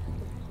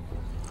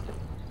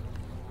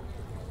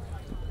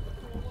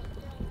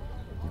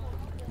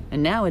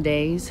 And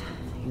nowadays,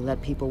 you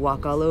let people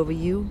walk all over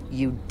you,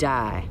 you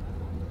die.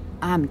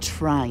 I'm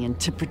trying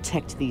to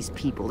protect these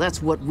people.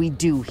 That's what we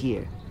do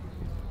here.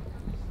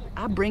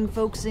 I bring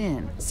folks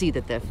in, see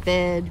that they're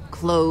fed,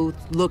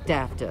 clothed, looked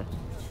after.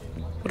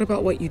 What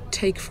about what you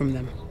take from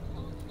them?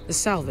 The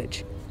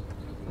salvage?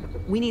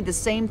 We need the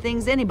same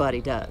things anybody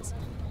does.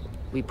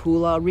 We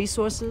pool our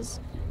resources,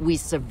 we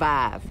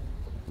survive.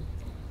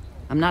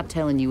 I'm not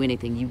telling you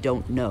anything you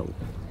don't know.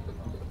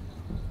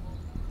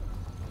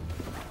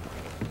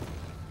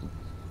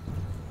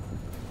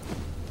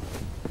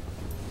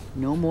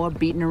 No more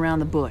beating around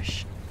the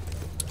bush.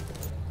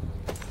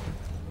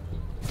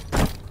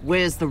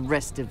 Where's the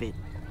rest of it?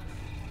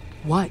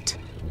 What?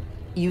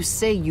 You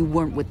say you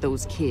weren't with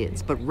those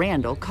kids, but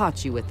Randall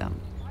caught you with them.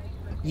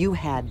 You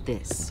had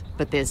this,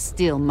 but there's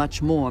still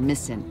much more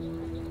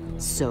missing.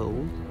 So,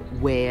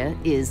 where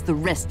is the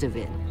rest of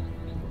it?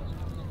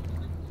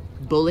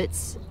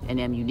 Bullets and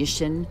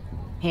ammunition,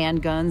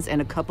 handguns,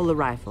 and a couple of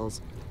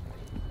rifles.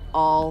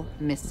 All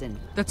missing.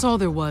 That's all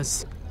there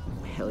was.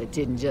 Well, it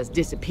didn't just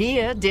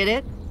disappear, did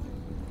it?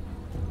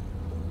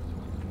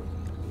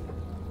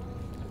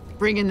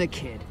 Bring in the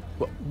kid.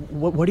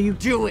 What do you...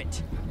 Do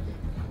it!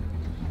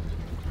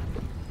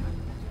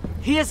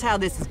 Here's how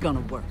this is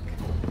gonna work.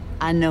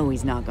 I know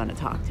he's not gonna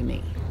talk to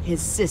me.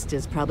 His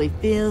sisters probably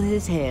fill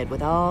his head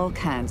with all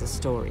kinds of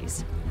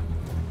stories.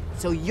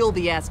 So you'll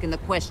be asking the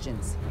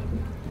questions.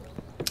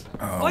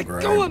 Oh, Let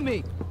great. go of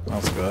me!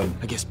 That's good.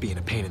 I guess being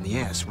a pain in the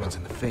ass runs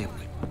in the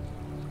family.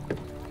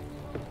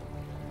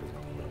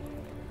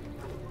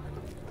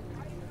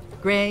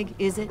 Greg,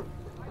 is it?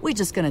 We're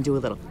just gonna do a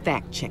little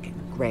fact-checking,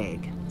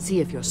 Greg. See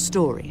if your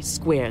story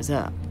squares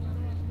up.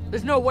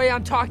 There's no way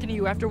I'm talking to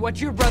you after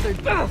what your brother...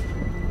 Ugh.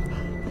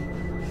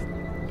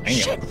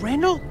 Shit,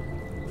 Randall?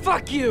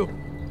 Fuck you!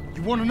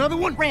 You want another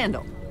one?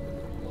 Randall,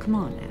 come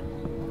on now.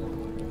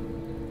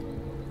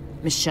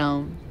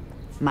 Michonne,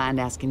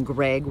 mind asking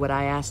Greg what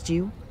I asked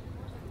you?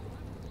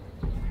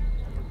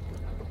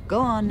 Go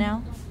on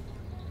now.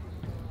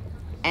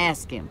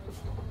 Ask him.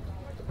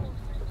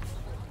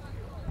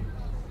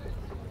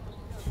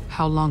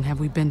 How long have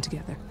we been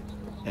together?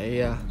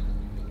 A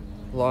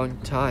long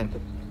time.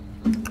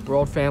 We're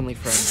old family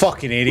friends.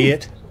 Fucking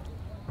idiot.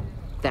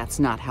 That's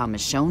not how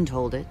Michonne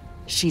told it.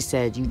 She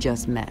said you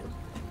just met.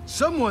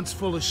 Someone's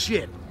full of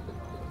shit.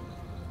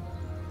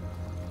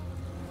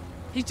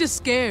 He's just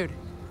scared.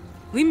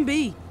 Leave him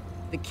be.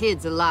 The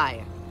kid's a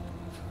liar.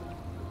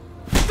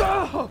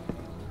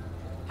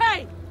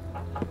 Hey!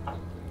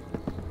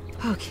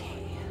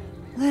 Okay,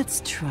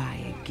 let's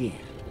try again.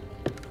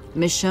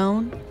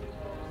 Michonne,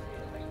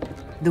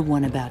 the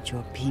one about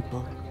your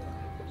people.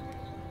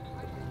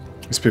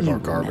 These people You are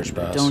garbage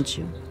remember, bags. don't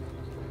you?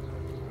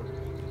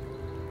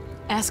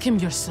 Ask him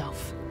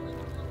yourself.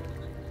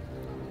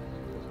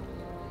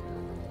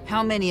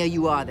 How many of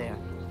you are there?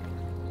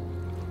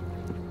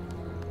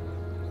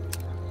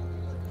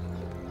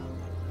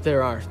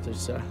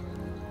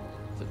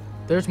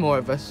 There's more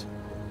of us.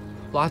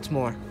 Lots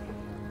more.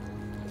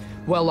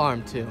 Well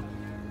armed, too.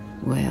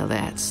 Well,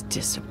 that's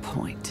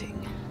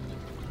disappointing.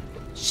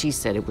 She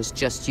said it was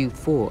just you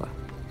four.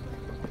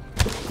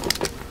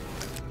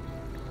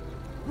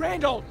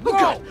 Randall,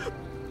 no!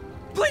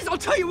 Please, I'll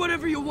tell you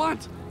whatever you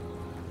want.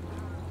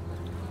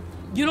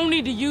 You don't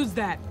need to use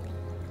that.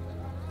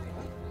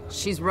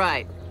 She's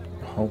right.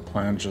 The whole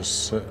plan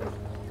just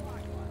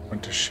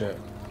went to shit.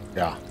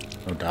 Yeah,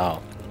 no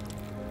doubt.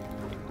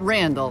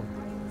 Randall,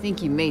 I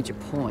think you made your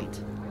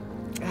point.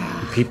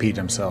 He peed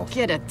himself.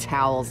 Get a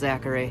towel,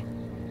 Zachary.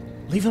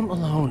 Leave him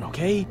alone,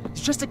 okay?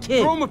 He's just a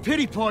kid. Throw him a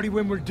pity party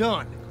when we're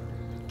done.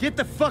 Get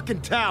the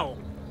fucking towel.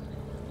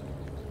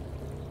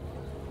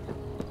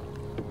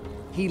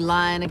 He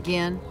lying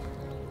again?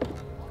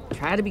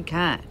 Try to be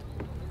kind.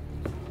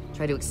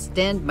 Try to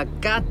extend my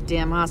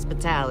goddamn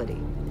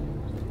hospitality.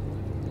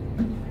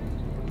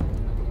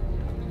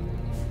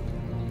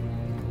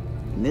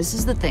 And this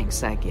is the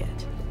thanks I get.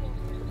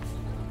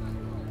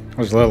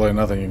 There's literally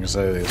nothing you can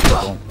say to these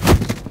people.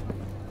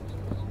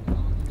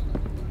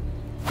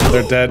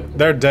 They're dead.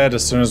 They're dead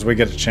as soon as we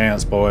get a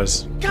chance,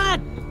 boys.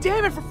 God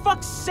damn it, for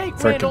fuck's sake,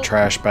 Randall! Freaking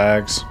trash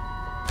bags.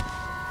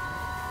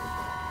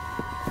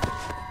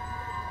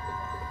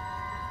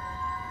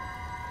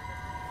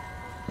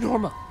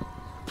 Norma,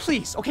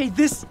 please, okay,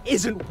 this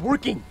isn't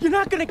working. You're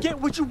not gonna get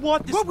what you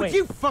want this way. What would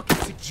you fucking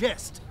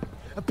suggest?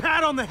 A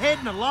pat on the head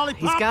and a lollipop?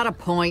 He's got a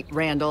point,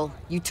 Randall.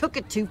 You took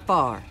it too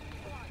far.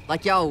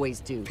 Like you always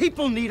do.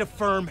 People need a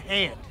firm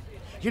hand.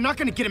 You're not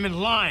gonna get them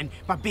in line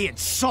by being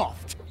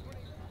soft.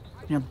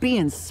 Now,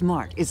 being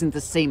smart isn't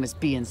the same as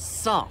being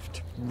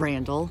soft,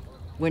 Randall.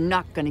 We're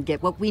not gonna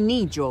get what we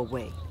need your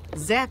way.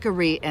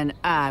 Zachary and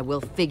I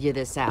will figure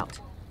this out.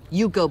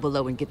 You go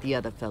below and get the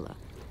other fella.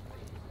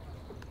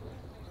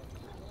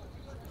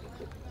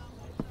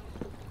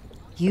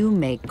 You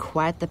make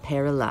quite the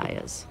pair of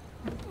liars.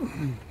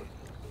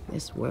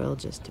 This world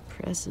just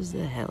depresses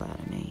the hell out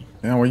of me.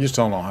 Yeah, we just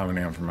don't have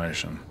any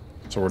information.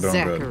 So we're doing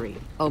good. Zachary,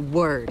 a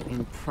word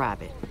in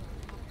private.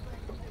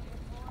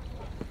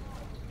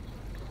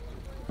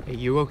 Are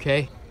you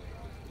okay?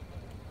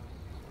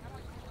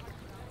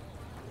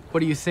 What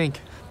do you think?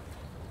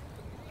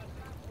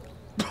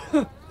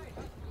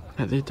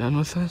 Are they done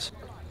with us?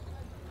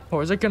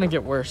 Or is it gonna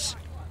get worse?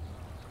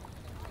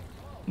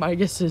 My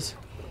guess is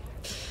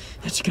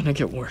it's gonna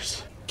get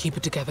worse. Keep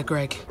it together,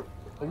 Greg.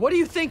 What do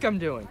you think I'm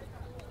doing?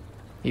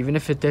 Even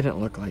if it didn't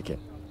look like it.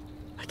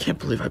 I can't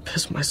believe I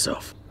pissed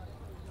myself.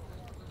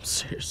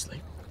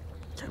 Seriously.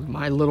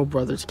 My little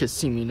brothers could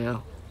see me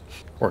now.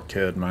 Poor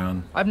kid,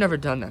 man. I've never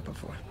done that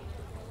before.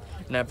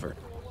 Never.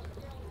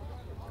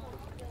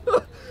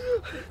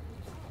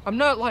 I'm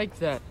not like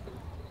that.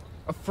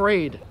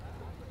 Afraid.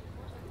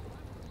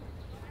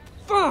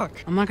 Fuck!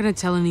 I'm not gonna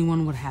tell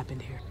anyone what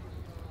happened here.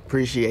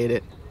 Appreciate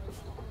it.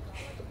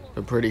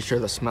 I'm pretty sure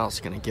the smell's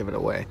gonna give it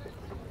away.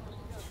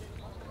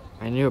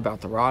 I knew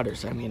about the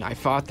Rotters. I mean, I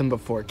fought them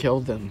before,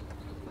 killed them.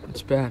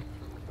 It's bad.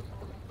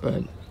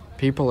 But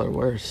people are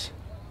worse,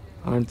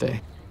 aren't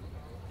they?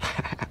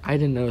 I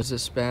didn't know it was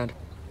this bad.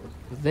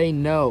 They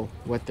know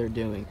what they're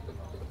doing.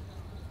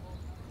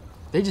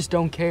 They just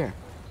don't care.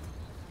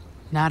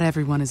 Not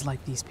everyone is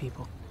like these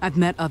people. I've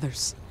met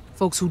others.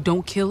 Folks who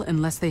don't kill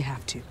unless they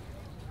have to.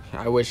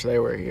 I wish they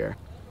were here.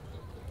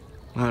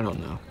 I don't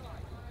know.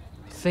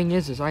 The thing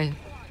is I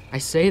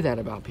say that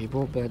about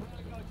people, but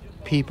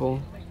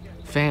people,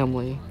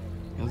 family,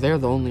 they're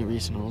the only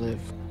reason to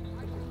live.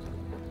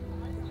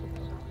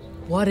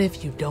 What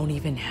if you don't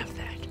even have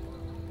that?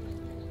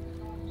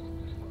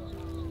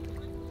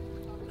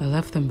 I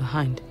left them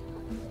behind.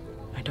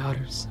 My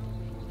daughters.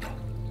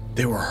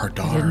 They were her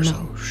daughters.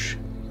 Oh, shit.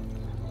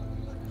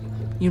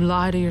 You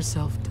lie to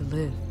yourself to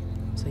live,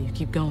 so you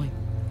keep going.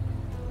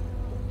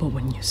 But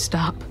when you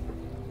stop...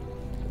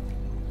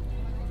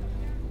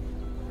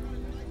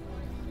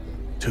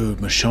 Dude,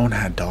 Michonne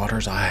had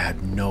daughters? I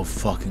had no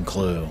fucking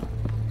clue.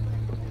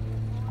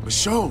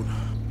 Michonne!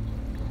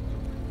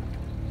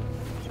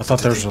 I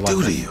thought those were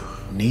like you?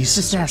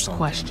 nieces Just or ask something.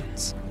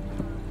 questions.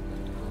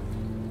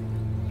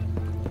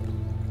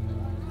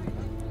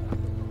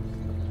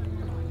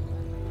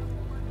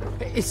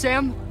 Is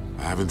Sam?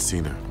 I haven't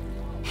seen her.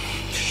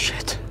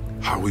 Shit.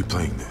 How are we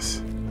playing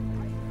this?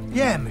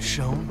 Yeah,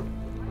 Michonne.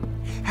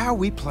 How are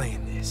we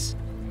playing this?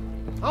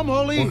 I'm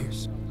all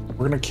ears.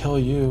 We're gonna kill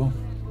you.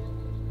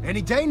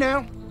 Any day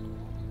now.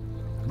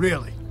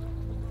 Really?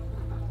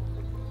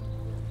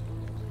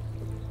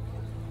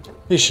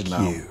 He should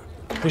know.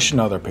 He should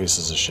know they're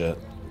pieces of shit.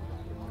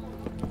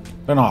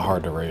 They're not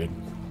hard to read.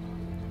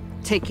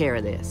 Take care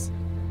of this.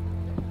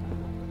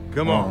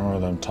 Come I on. remember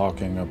them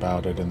talking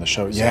about it in the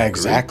show. Yeah,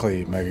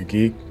 exactly, Mega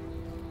Geek.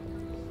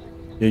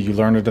 Yeah, you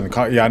learned it in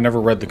the yeah, I never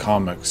read the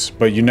comics,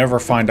 but you never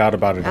find out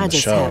about it in I the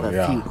just show. have a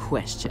Yeah. few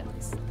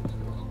questions.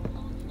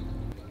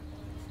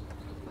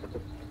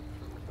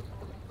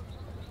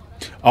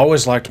 I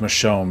always liked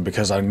Michonne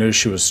because I knew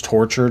she was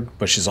tortured,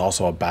 but she's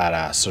also a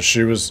badass. So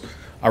she was,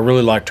 I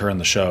really liked her in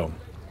the show.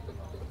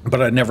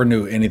 But I never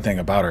knew anything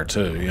about her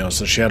too, you know,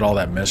 so she had all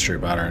that mystery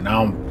about her.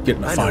 Now I'm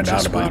getting to find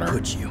out about her.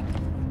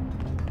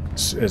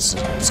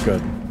 It's good.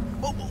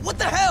 What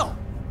the hell?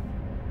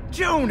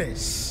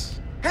 Jonas!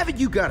 Haven't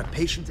you got a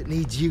patient that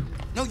needs you?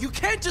 No, you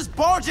can't just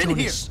barge in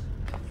here!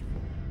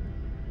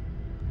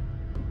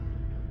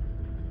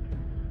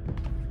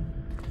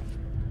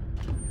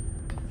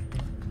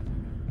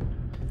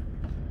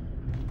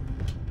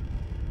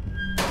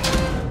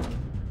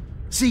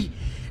 See,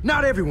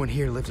 not everyone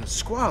here lives in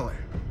squalor.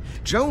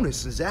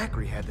 Jonas and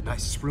Zachary had the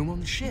nicest room on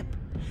the ship.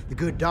 The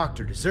good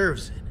doctor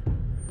deserves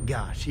it.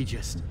 Gosh, he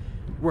just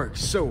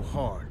works so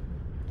hard.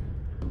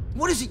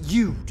 What is it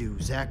you do,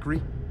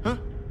 Zachary? Huh?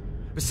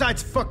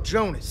 Besides fuck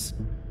Jonas.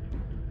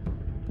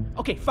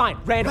 Okay, fine,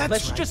 Randall, That's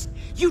let's right. just...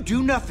 You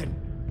do nothing.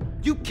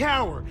 You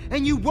cower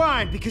and you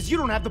whine because you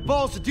don't have the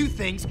balls to do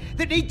things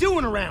that need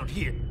doing around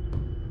here.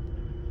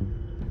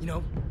 You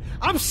know,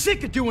 I'm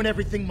sick of doing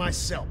everything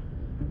myself.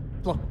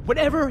 Look,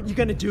 whatever you're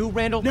gonna do,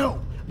 Randall...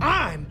 No,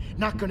 I'm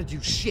not gonna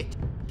do shit.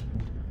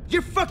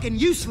 Your fucking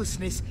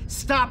uselessness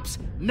stops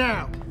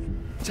now.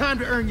 Time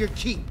to earn your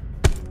keep.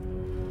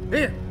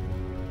 Here,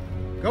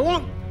 go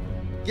on.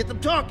 Get them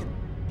talking.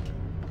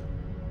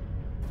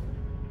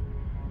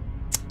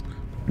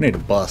 We need to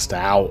bust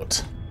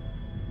out.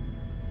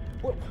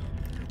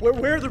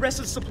 Where are the rest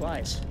of the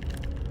supplies?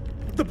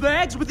 The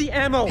bags with the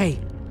ammo! Hey,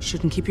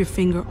 shouldn't keep your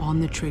finger on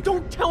the trigger.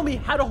 Don't tell me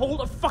how to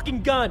hold a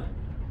fucking gun!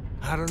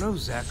 I don't know,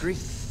 Zachary.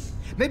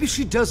 Maybe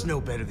she does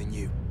know better than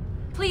you.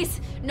 Please,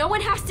 no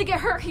one has to get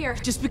hurt here.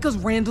 Just because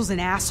Randall's an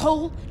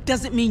asshole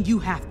doesn't mean you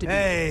have to be.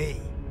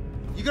 Hey,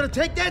 you gonna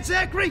take that,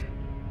 Zachary?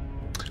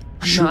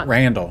 Shoot Not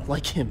Randall.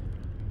 like him.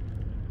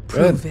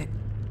 Prove it.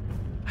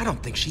 I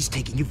don't think she's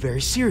taking you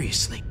very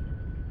seriously.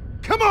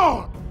 Come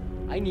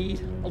on! I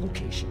need a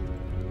location.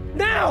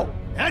 Now!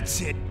 That's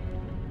it.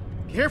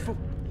 Careful.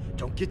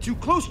 Don't get too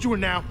close to her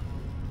now.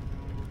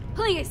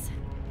 Please,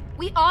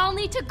 we all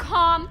need to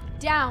calm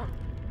down.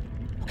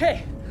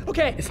 Okay,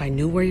 okay. If I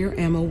knew where your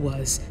ammo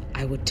was,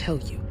 I would tell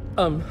you.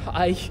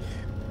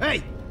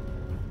 Hey!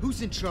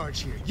 Who's in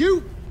charge here?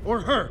 You or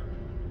her?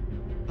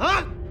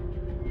 Huh?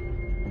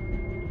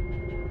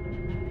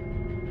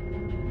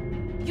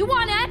 You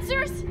want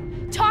answers?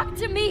 Talk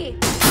to me.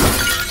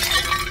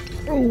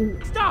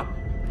 Stop!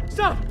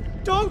 Stop!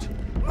 Don't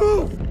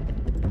move!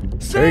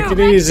 Take it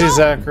easy,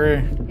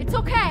 Zachary. It's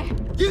okay.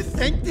 You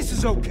think this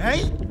is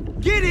okay?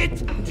 Get it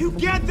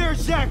together,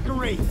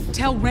 Zachary!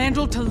 Tell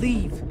Randall to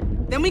leave.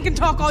 Then we can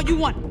talk all you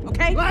want,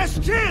 okay?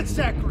 Last chance,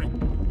 Zachary!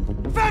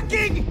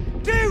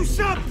 Fucking do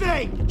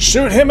something!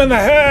 Shoot him in the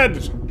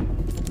head!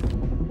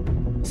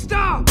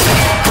 Stop!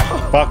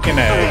 Fucking A.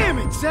 Damn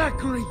it,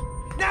 Zachary!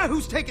 Now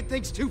who's taking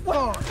things too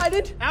far? I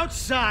did.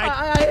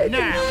 Outside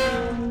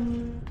now.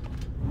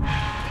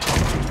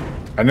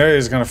 I knew he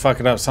was gonna fuck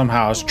it up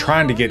somehow. I was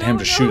trying to get him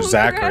to shoot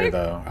Zachary, Greg.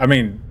 though. I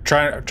mean,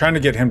 trying to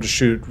get him to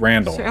shoot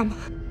Randall. Sam.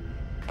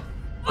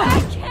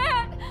 I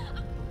can't.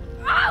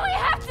 Oh, we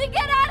have to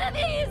get out of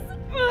these.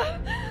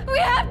 We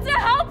have to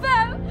help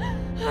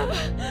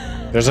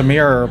him. There's a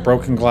mirror,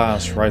 broken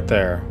glass right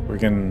there. We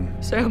can.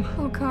 Sam.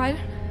 Oh God,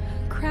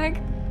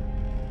 Craig.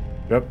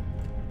 Yep.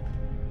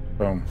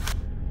 Boom.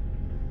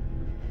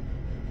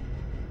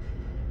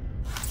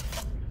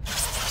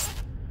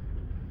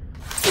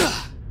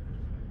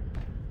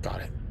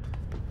 Got it.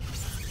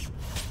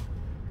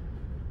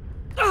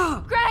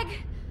 Greg.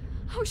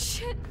 Oh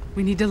shit.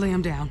 We need to lay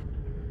him down.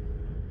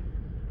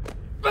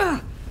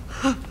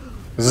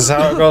 Is this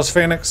how it goes,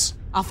 Phoenix?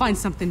 I'll find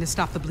something to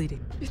stop the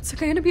bleeding. It's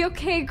gonna be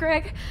okay,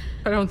 Greg.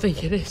 I don't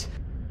think it is.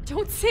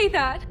 Don't say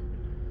that.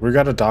 We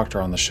got a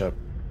doctor on the ship.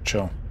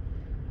 Chill.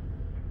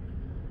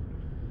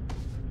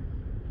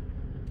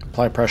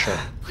 Apply pressure.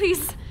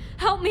 Please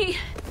help me.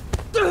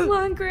 Come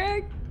on,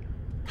 Greg.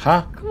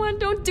 Huh? Come on,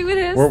 don't do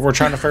this. We're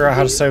trying to figure out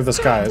how to save this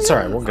guy. It's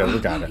alright, we're good, we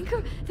got it.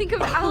 Think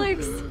of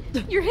Alex.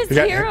 You're his You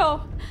got-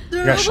 hero. you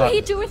got What shot. will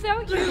he do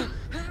without you?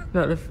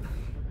 Not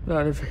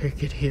a very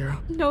good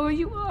hero. No,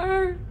 you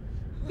are.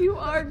 You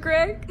are,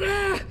 Greg.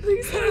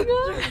 Please hang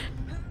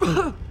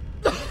on.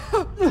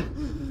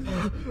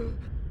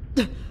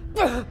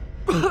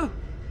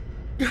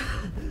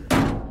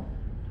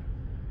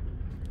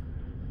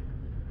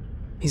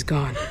 He's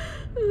gone.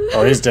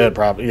 Oh, he's dead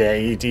probably. Yeah,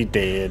 he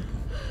dead.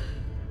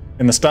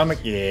 In the stomach?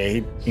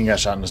 Yeah, he got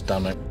shot in the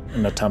stomach.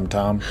 In the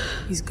tum-tum.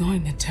 He's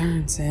going to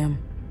turn, Sam.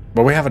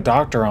 But we have a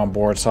doctor on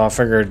board, so I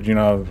figured, you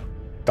know,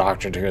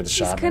 doctor to hear the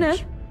shot.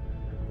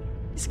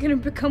 He's gonna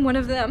become one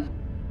of them.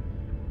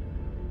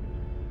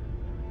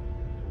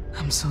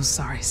 I'm so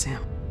sorry,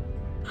 Sam.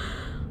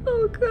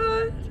 Oh,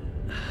 God.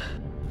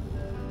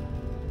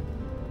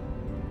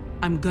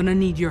 I'm gonna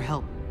need your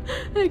help.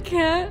 I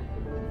can't.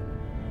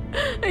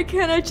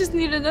 I just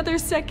need another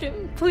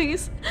second,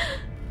 please.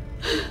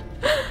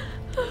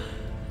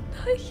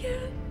 Not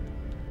yet.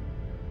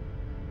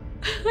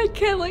 I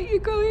can't let you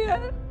go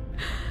yet.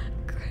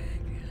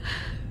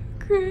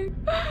 Greg,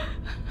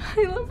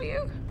 I love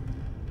you.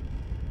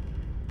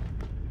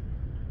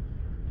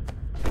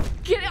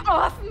 Get it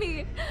off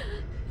me.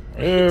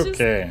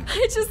 Okay.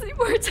 I just need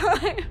more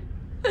time.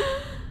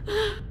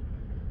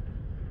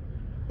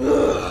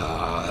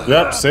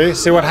 Yep,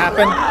 see what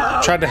happened?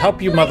 Tried to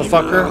help you,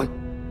 motherfucker.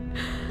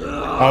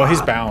 Oh,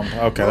 he's bound.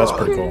 Okay, that's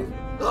pretty cool.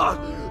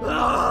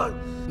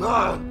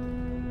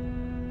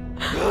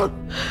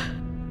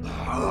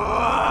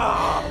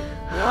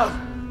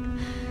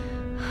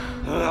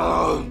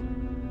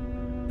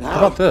 How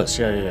about this?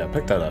 Yeah.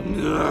 Pick that up.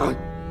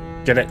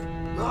 Get it.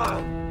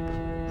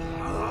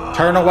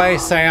 Turn away,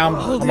 Sam.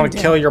 I'm gonna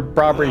kill your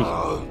Bobby.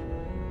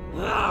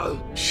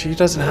 She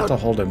doesn't have to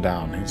hold him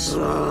down. He's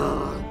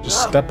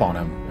just step on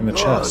him in the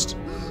chest.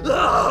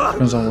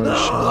 Depends on where the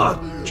shot.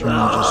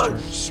 Journal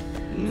registers.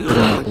 Put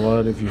in the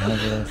blood if you have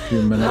a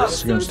few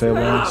minutes. You gonna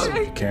stabilize? If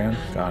you can.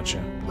 Gotcha.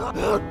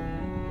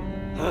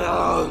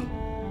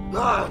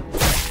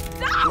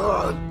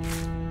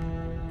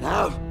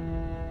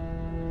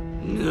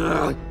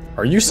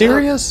 Are you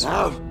serious?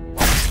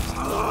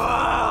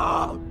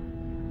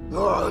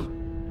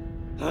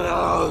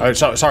 Oh,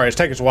 sorry, it's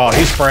taking us a while.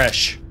 He's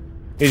fresh.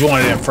 He's one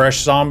of them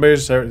fresh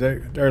zombies. They're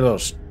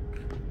those.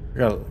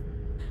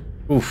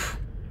 Oof.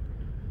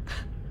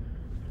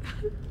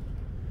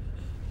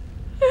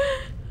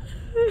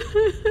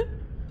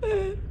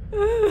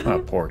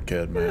 That poor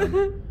kid,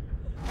 man.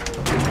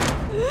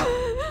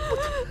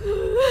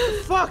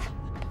 Fuck!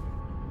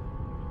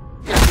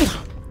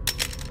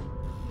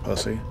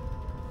 Pussy.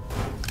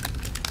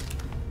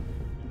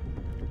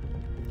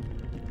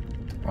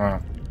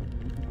 Wow.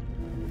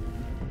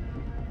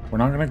 We're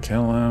not gonna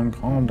kill him.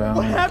 Calm down.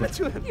 What happened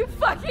to him? You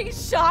fucking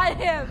shot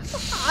him.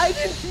 I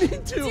didn't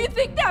mean to. Do you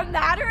think that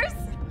matters?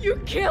 You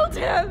killed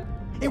him.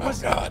 It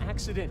was an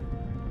accident.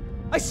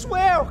 I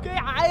swear, okay?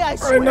 I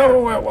swear. I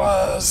know it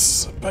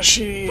was, but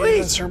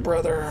it's her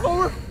brother.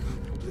 Lower.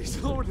 Please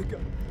lower the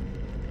gun.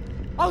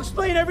 I'll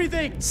explain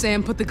everything.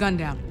 Sam, put the gun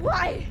down.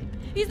 Why?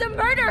 He's a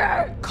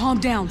murderer. Calm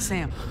down,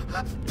 Sam.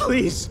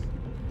 Please.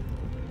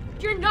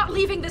 You're not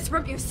leaving this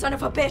room, you son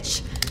of a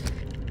bitch.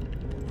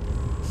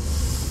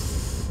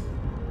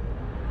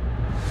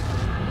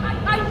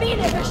 I mean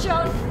it,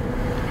 Michonne.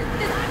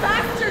 This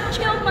bastard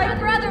killed my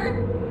brother.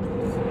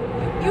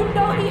 You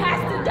know he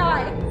has to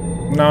die.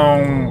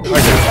 No, I get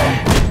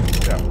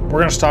it. Yeah, we're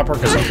gonna stop her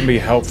because it can be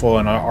helpful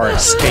in our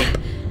escape.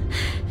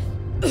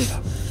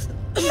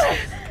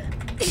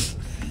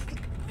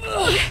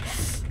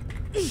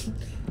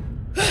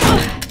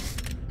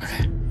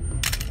 Okay.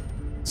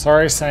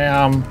 Sorry,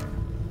 Sam.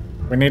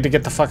 We need to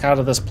get the fuck out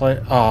of this place.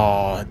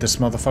 Oh, this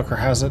motherfucker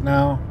has it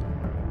now.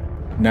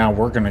 Now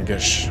we're gonna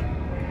get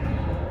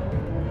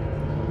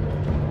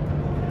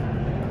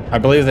I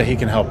believe that he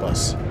can help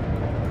us.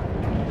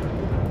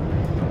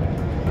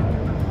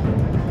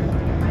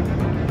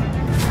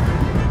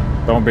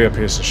 Don't be a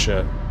piece of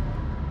shit.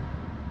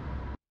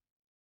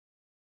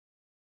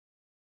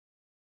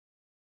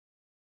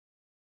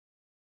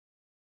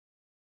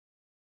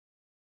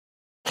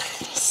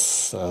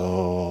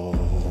 So...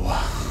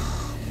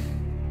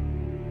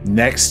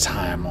 next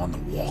time on The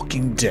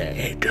Walking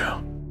Dead,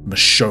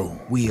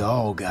 Michonne. We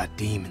all got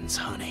demons,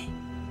 honey.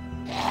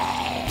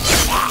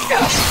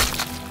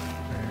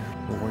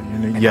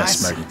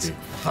 Yes, I Maggie.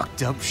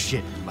 Fucked up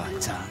shit in my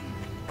time.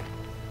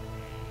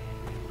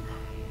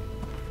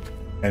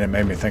 And it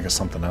made me think of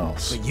something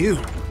else. But you're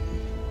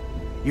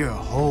a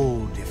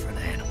whole different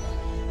animal.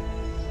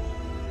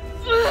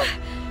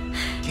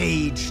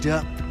 Caged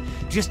up,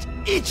 just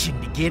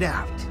itching to get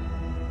out.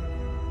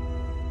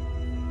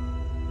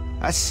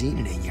 I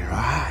seen it in your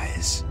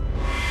eyes.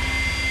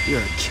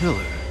 You're a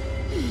killer.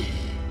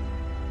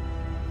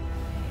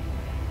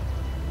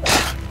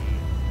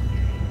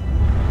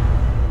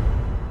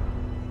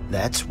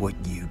 That's what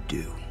you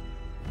do.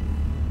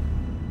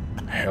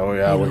 Hell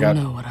yeah, we don't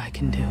know what I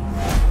can do.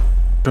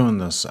 Doing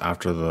this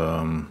after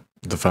the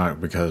fact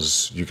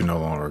because you can no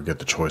longer get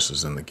the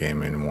choices in the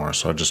game anymore.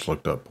 So I just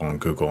looked up on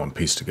Google and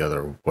pieced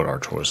together what our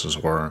choices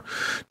were.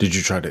 Did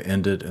you try to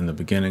end it in the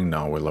beginning?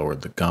 No, we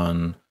lowered the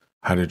gun.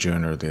 How did you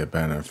enter the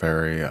abandoned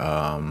ferry?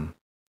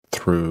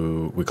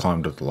 We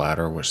climbed up the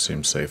ladder, which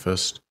seemed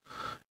safest.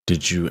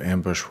 Did you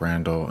ambush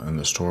Randall in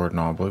the store?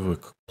 No, I believe we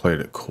played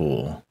it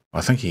cool. I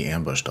think he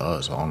ambushed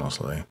us,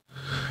 honestly.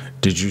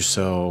 Did you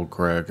sell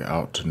Greg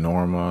out to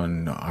Norma?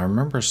 No, I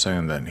remember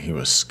saying that he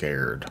was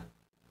scared.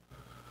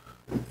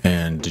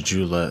 And did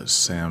you let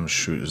Sam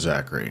shoot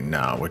Zachary?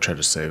 No, we tried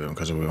to save him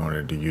because we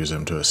wanted to use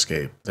him to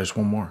escape. There's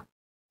one more.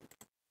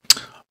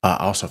 I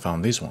also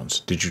found these ones.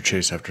 Did you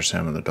chase after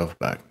Sam in the duffel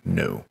bag?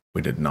 No,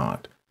 we did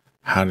not.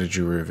 How did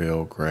you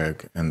reveal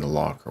Greg in the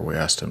locker? We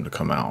asked him to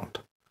come out.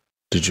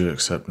 Did you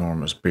accept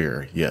Norma's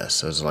beer?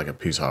 Yes, as like a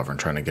peace offering,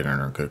 trying to get her in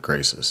her good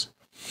graces.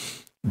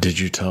 Did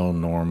you tell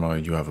Norma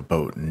you have a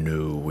boat?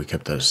 No, we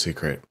kept that a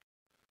secret.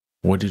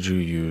 What did you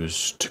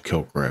use to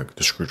kill Greg,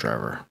 the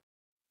screwdriver?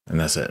 And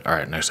that's it. All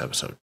right, next episode.